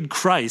 Kid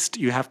Christ,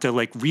 you have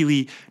to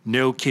really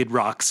know Kid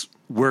Rock's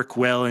work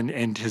well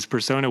and his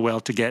persona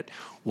well to get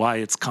why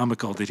it's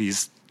comical that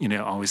he's,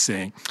 always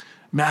saying,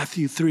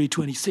 Matthew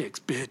 3:26,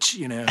 bitch,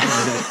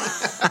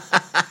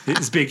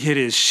 his big hit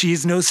is,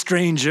 she's no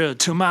stranger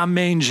to my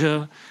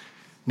manger.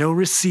 No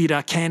receipt,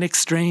 I can't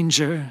exchange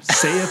her.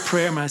 Say a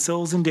prayer, my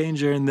soul's in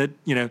danger. And that,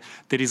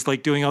 that he's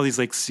doing all these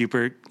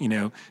super,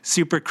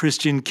 super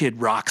Christian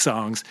Kid Rock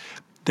songs.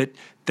 That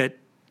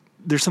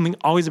there's something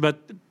always about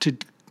to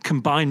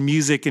combine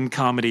music and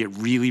comedy. It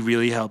really,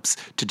 really helps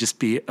to just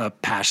be a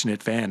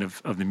passionate fan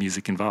of the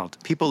music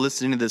involved. People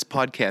listening to this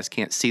podcast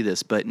can't see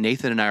this, but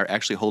Nathan and I are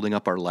actually holding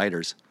up our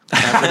lighters.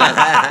 After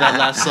that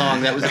last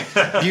song, that was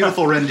a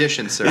beautiful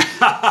rendition, sir.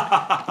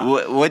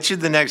 What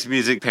should the next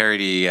music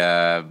parody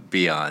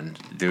be on?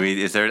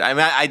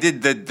 I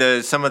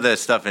did some of the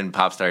stuff in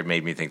Popstar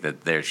made me think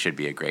that there should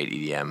be a great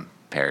EDM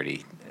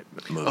parody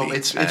movie. Oh,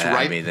 it's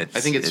ripe. I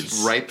think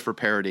it's ripe for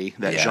parody,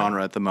 that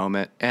genre at the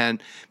moment,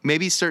 and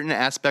maybe certain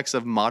aspects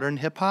of modern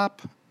hip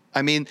hop.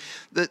 I mean,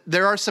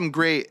 there are some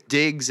great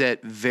digs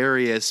at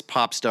various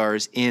pop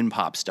stars in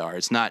Popstar.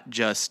 It's not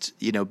just,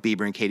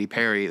 Bieber and Katy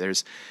Perry.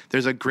 There's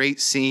a great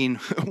scene.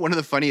 One of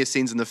the funniest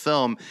scenes in the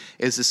film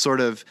is this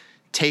sort of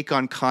take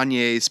on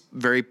Kanye's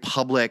very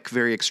public,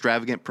 very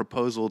extravagant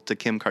proposal to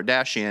Kim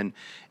Kardashian,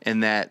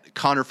 and that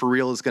Connor for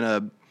real is going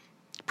to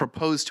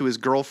propose to his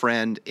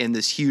girlfriend in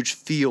this huge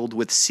field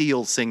with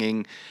seals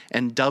singing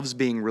and doves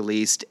being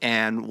released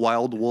and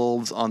wild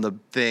wolves on the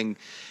thing,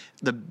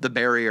 the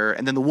barrier,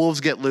 and then the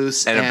wolves get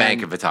loose. And a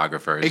bank of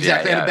photographers.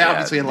 Exactly, and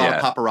obviously a lot yeah.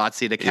 of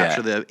paparazzi to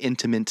capture the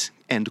intimate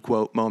end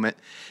quote moment.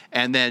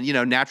 And then,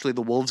 naturally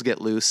the wolves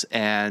get loose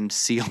and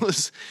Seal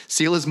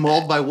is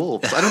mauled by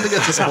wolves. I don't think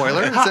that's a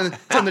spoiler.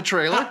 It's in the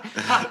trailer.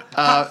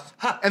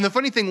 And the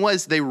funny thing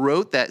was they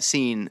wrote that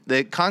scene.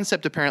 The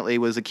concept apparently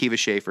was Akiva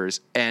Schaffer's,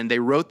 and they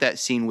wrote that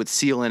scene with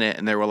Seal in it,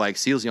 and they were like,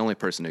 Seal's the only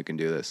person who can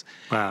do this.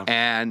 Wow.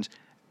 And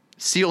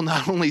Seal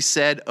not only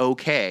said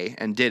okay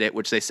and did it,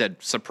 which they said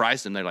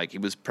surprised him. They're like, he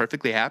was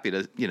perfectly happy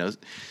to,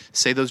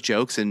 say those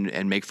jokes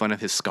and make fun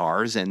of his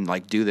scars and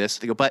like do this.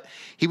 They go, but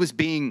he was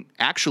being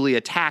actually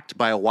attacked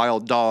by a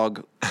wild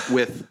dog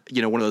with,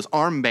 one of those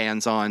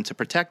armbands on to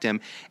protect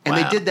him. And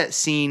they did that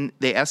scene,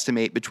 they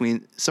estimate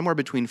somewhere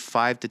between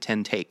 5 to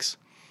 10 takes.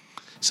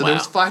 So there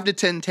was 5 to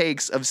 10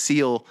 takes of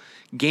Seal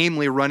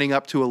gamely running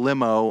up to a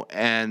limo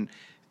and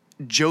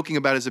joking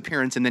about his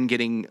appearance and then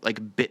getting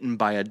like bitten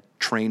by a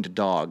trained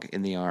dog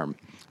in the arm.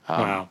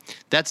 Wow.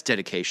 That's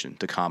dedication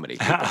to comedy.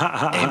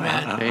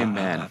 Amen.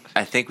 Amen.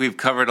 I think we've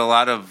covered a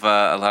lot of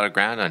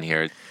ground on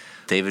here.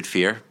 David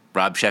Fear,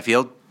 Rob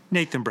Sheffield,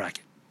 Nathan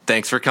Brackett.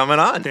 thanks for coming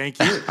on. Thank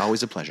you.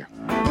 Always a pleasure.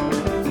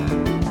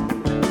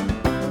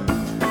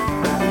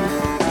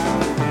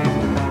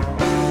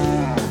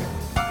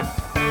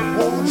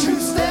 Won't you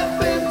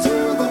step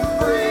into the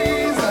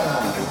freezer?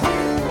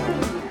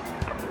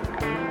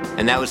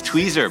 And that was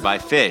Tweezer by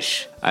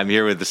Fish. I'm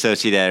here with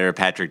Associate Editor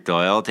Patrick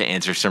Doyle to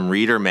answer some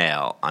reader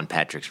mail on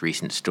Patrick's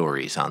recent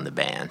stories on the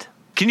band.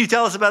 Can you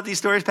tell us about these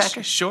stories,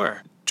 Patrick?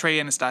 Sure. Trey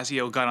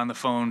Anastasio got on the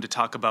phone to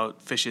talk about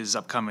Fish's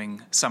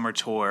upcoming summer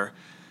tour,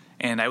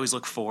 and I always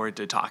look forward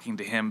to talking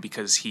to him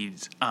because he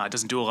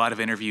doesn't do a lot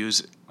of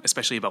interviews,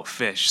 especially about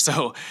Fish.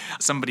 So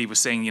somebody was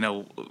saying,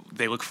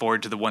 they look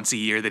forward to the once a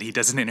year that he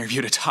does an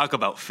interview to talk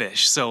about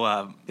Fish.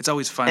 So it's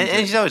always fun. And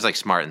he's always like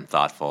smart and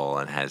thoughtful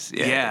and has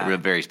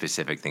very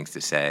specific things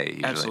to say.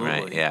 Usually, Absolutely.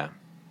 Right? Yeah.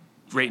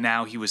 Right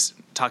now he was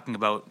talking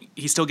about,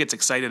 he still gets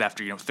excited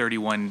after,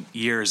 31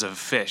 years of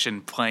Fish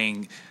and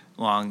playing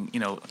long,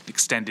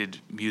 extended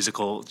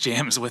musical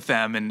jams with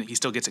them, and he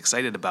still gets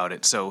excited about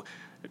it. So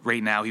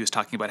right now he was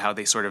talking about how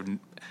they sort of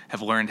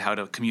have learned how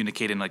to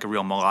communicate in like a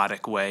real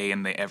melodic way,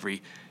 and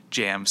every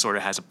jam sort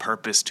of has a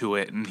purpose to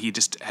it, and he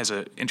just has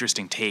an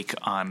interesting take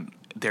on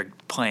their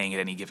playing at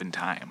any given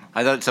time.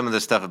 I thought some of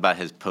the stuff about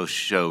his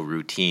post-show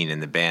routine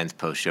and the band's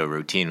post-show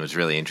routine was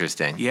really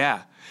interesting.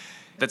 Yeah.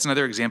 That's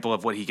another example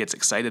of what he gets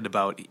excited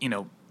about.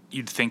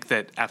 You'd think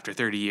that after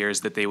 30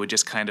 years that they would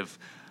just kind of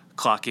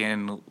clock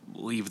in,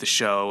 leave the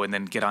show, and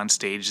then get on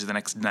stage the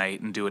next night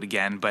and do it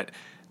again. But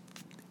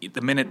the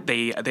minute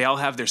they all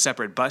have their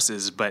separate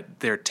buses, but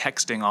they're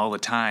texting all the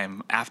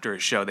time after a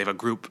show. They have a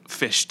group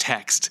Fish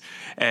text,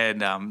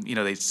 and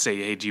they say,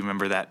 "Hey, do you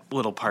remember that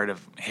little part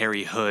of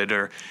Harry Hood?"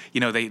 Or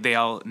they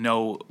all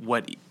know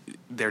what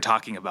they're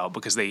talking about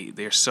because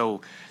they're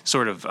so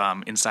sort of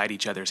inside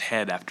each other's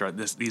head after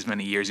these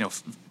many years.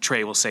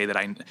 Trey will say that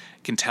I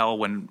can tell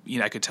when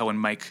I could tell when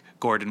Mike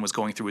Gordon was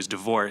going through his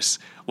divorce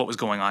what was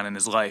going on in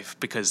his life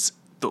because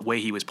the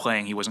way he was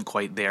playing, he wasn't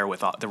quite there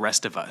with the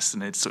rest of us,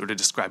 and it sort of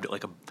described it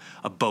like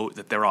a boat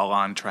that they're all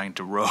on trying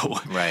to row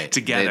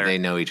together. They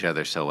know each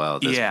other so well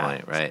at this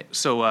point, right?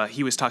 So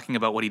he was talking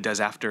about what he does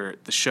after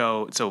the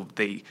show. So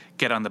they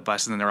get on the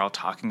bus, and then they're all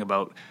talking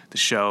about the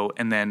show,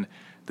 and then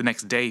the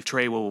next day,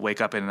 Trey will wake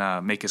up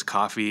and make his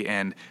coffee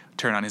and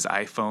turn on his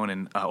iPhone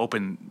and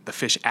open the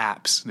Fish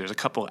apps. There's a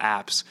couple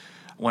apps.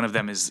 One of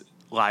them is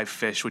Live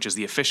Fish, which is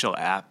the official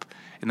app,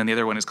 and then the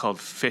other one is called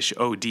Fish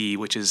OD,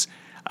 which is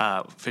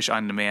Fish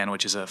on Demand,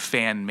 which is a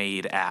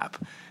fan-made app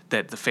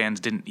that the fans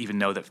didn't even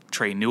know that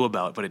Trey knew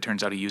about, but it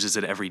turns out he uses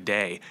it every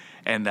day.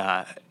 And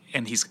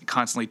he's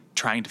constantly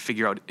trying to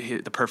figure out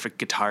the perfect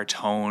guitar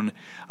tone.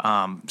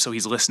 So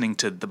he's listening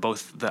to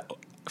both the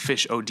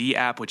Fish OD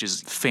app, which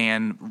is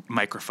fan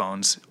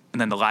microphones, and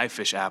then the Live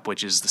Fish app,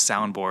 which is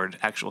the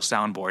actual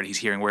soundboard. He's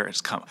hearing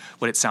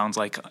what it sounds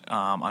like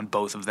on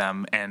both of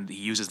them, and he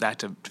uses that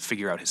to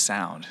figure out his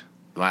sound.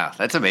 Wow,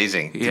 that's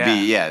amazing. To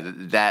be,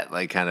 that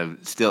like kind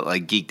of still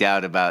like geeked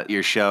out about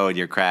your show and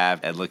your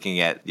craft and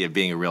looking at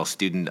being a real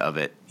student of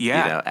it.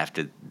 Yeah.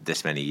 After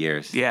this many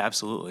years. Yeah,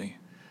 absolutely.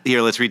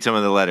 Here, let's read some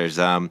of the letters.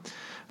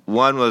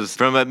 One was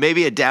from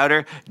maybe a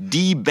doubter.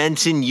 D.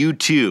 Benson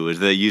U2 is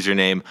the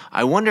username.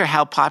 I wonder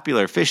how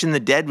popular Fish in the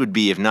Dead would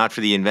be if not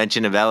for the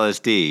invention of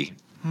LSD.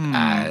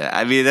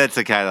 I mean, that's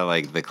the kind of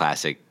like the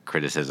classic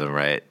criticism,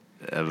 right?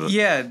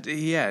 Yeah,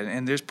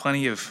 and there's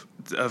plenty of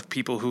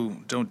people who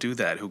don't do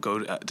that, who go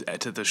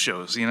to the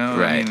shows,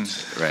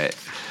 Right, right.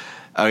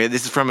 Okay,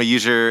 this is from a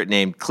user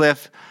named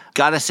Cliff.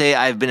 Gotta say,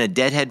 I've been a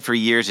deadhead for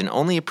years and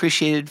only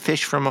appreciated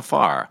fish from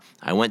afar.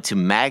 I went to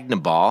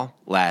Magnaball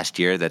last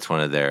year. That's one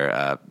of their,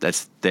 help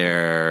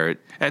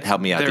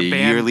me out, the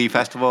yearly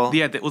festival?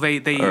 Yeah,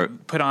 they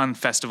put on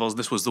festivals.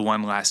 This was the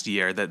one last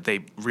year that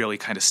they really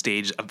kind of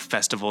staged a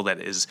festival that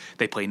is,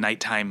 they play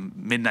nighttime,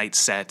 midnight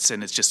sets,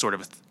 and it's just sort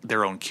of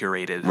their own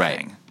curated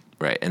thing.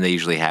 Right, and they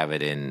usually have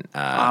it in...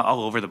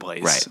 all over the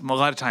place. Right. A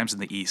lot of times in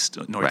the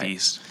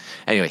northeast. Right.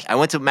 Anyway, I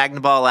went to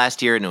Magnaball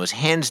last year, and it was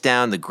hands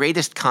down the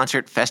greatest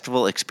concert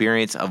festival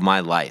experience of my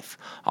life.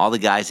 All the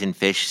guys in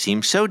Fish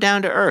seem so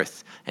down to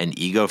earth and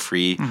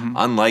ego-free,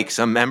 unlike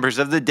some members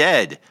of the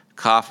Dead.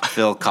 Cough,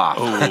 Phil, cough.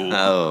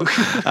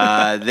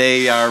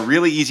 They are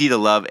really easy to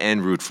love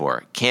and root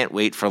for. Can't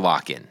wait for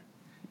Lock-In.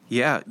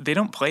 Yeah, they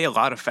don't play a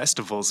lot of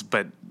festivals,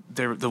 but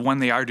the one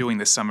they are doing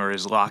this summer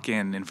is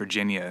Lock-In in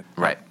Virginia.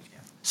 Right.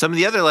 Some of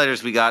the other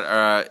letters we got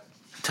are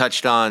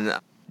touched on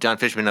John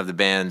Fishman of the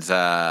band's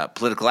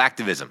political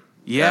activism.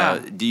 Yeah.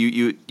 Do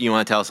you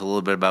want to tell us a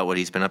little bit about what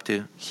he's been up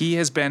to? He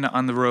has been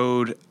on the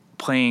road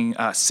playing,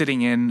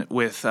 sitting in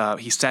with,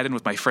 he sat in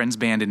with my friend's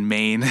band in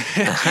Maine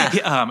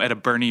at a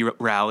Bernie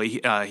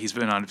rally. He's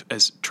been on,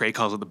 as Trey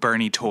calls it, the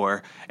Bernie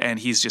tour, and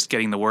he's just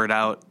getting the word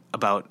out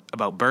about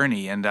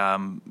Bernie. And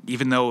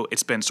even though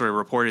it's been sort of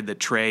reported that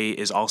Trey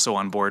is also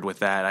on board with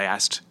that, I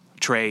asked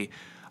Trey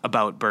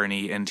about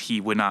Bernie, and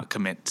he would not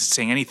commit to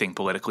saying anything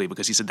politically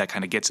because he said that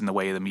kind of gets in the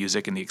way of the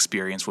music and the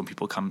experience when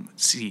people come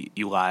see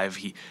you live.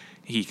 He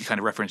kind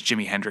of referenced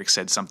Jimi Hendrix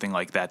said something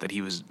like that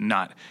he was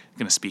not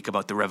going to speak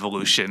about the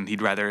revolution.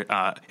 He'd rather,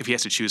 if he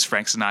has to choose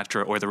Frank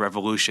Sinatra or the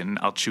revolution,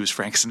 I'll choose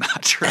Frank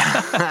Sinatra.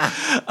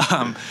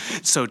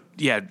 So,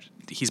 yeah,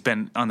 he's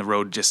been on the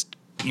road just,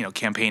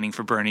 campaigning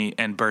for Bernie,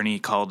 and Bernie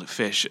called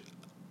Fish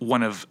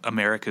one of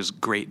America's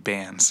great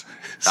bands.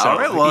 So, all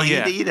right, well,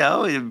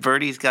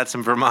 Bernie's got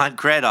some Vermont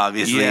cred,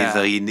 obviously,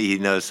 so he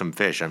knows some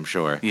Fish, I'm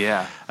sure.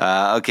 Yeah.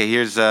 Okay,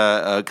 here's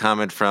a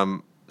comment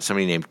from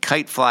somebody named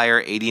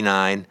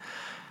KiteFlyer89.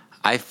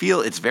 I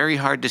feel it's very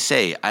hard to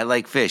say I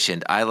like Fish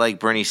and I like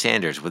Bernie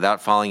Sanders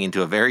without falling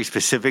into a very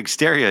specific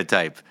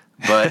stereotype.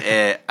 But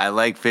I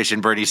like Fish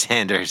and Bernie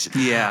Sanders.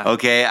 Yeah.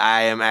 Okay,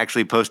 I am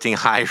actually posting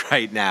hi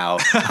right now,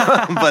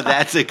 but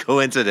that's a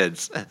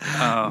coincidence.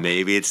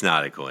 Maybe it's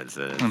not a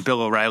coincidence. And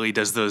Bill O'Reilly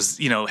does those,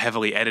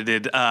 heavily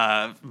edited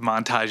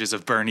montages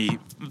of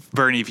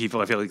Bernie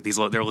people. I feel like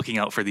they're looking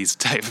out for these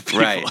type of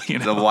people. Right.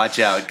 The watch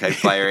out,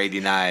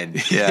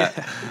 KiteFlyer89. Yeah.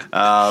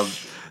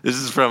 This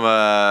is from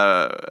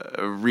a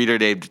reader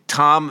named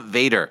Tom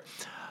Vader.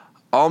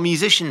 All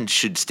musicians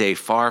should stay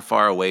far,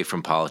 far away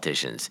from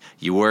politicians.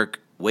 You work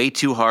way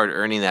too hard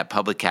earning that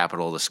public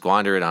capital to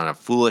squander it on a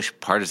foolish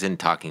partisan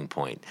talking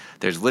point.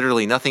 There's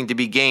literally nothing to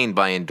be gained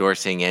by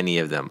endorsing any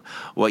of them.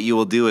 What you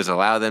will do is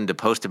allow them to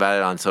post about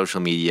it on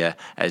social media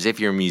as if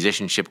your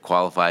musicianship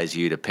qualifies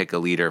you to pick a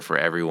leader for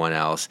everyone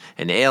else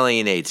and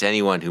alienates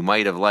anyone who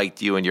might have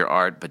liked you and your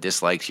art but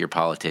dislikes your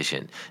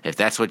politician. If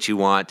that's what you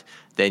want,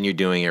 then you're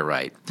doing it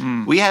right.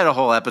 We had a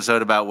whole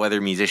episode about whether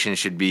musicians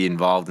should be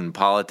involved in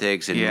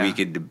politics, and we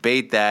could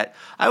debate that.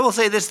 I will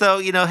say this, though,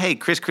 hey,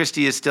 Chris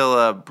Christie is still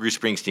a Bruce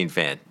Springsteen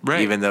fan,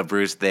 right? Even though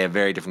they have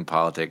very different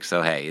politics.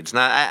 So, hey, it's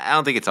not. I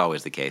don't think it's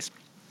always the case.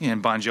 Yeah,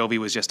 and Bon Jovi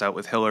was just out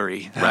with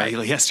Hillary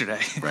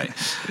yesterday. Right.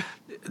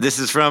 This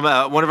is from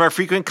one of our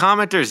frequent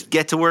commenters,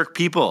 Get to Work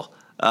People.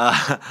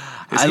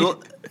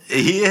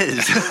 He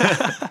is.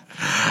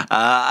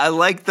 I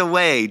like the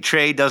way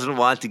Trey doesn't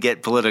want to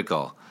get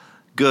political.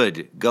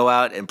 Good. Go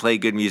out and play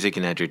good music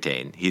and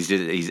entertain.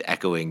 He's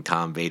echoing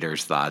Tom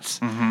Vader's thoughts.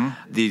 Mm-hmm.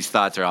 These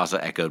thoughts are also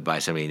echoed by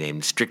somebody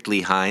named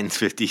Strictly Hines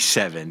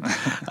 57.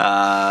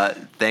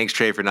 Thanks,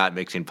 Trey, for not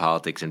mixing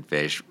politics and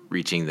Fish.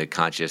 Reaching the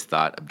conscious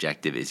thought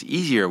objective is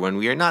easier when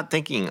we are not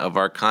thinking of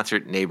our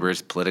concert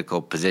neighbor's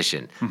political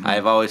position. Mm-hmm. I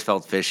have always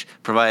felt Fish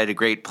provided a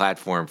great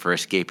platform for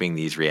escaping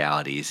these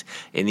realities.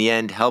 In the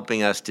end,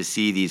 helping us to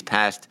see these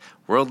past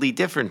worldly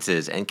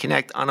differences and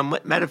connect on a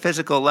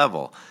metaphysical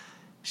level.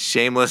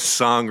 Shameless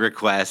song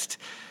request.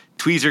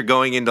 Tweezer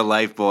going into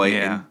Lifeboy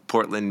in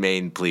Portland,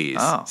 Maine, please.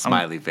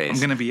 Smiley face. I'm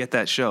going to be at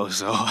that show,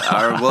 so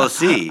we'll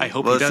see. I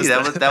hope we'll he does see.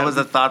 That was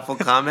a thoughtful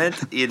comment.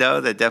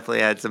 That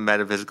definitely had some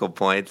metaphysical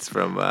points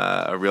from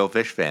a real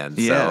Fish fan.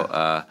 Yeah.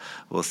 So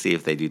we'll see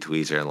if they do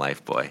Tweezer and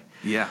Lifeboy.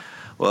 Yeah.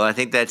 Well, I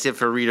think that's it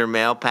for Reader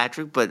Mail,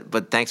 Patrick,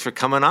 but thanks for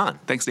coming on.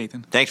 Thanks,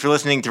 Nathan. Thanks for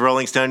listening to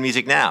Rolling Stone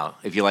Music Now.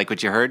 If you like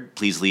what you heard,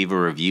 please leave a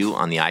review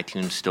on the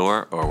iTunes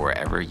Store or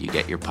wherever you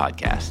get your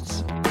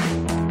podcasts.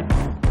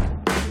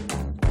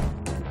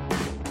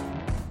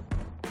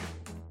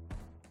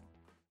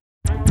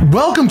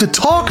 Welcome to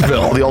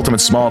Talkville, the ultimate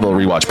Smallville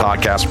rewatch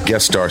podcast.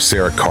 Guest star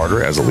Sarah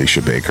Carter as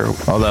Alicia Baker,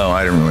 although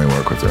I didn't really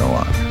work with her a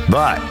lot.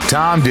 But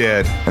Tom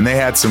did, and they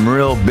had some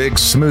real big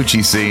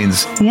smoochy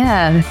scenes.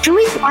 Yeah. Can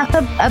we talk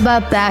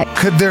about that?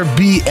 Could there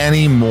be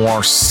any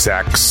more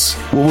sex?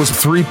 What was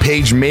a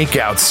 3-page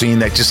makeout scene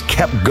that just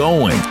kept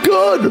going?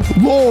 Good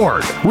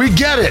Lord, we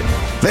get it.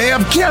 They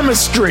have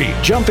chemistry.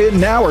 Jump in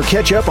now or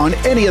catch up on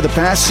any of the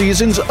past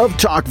seasons of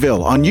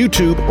Talkville on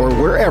YouTube or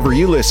wherever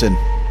you listen.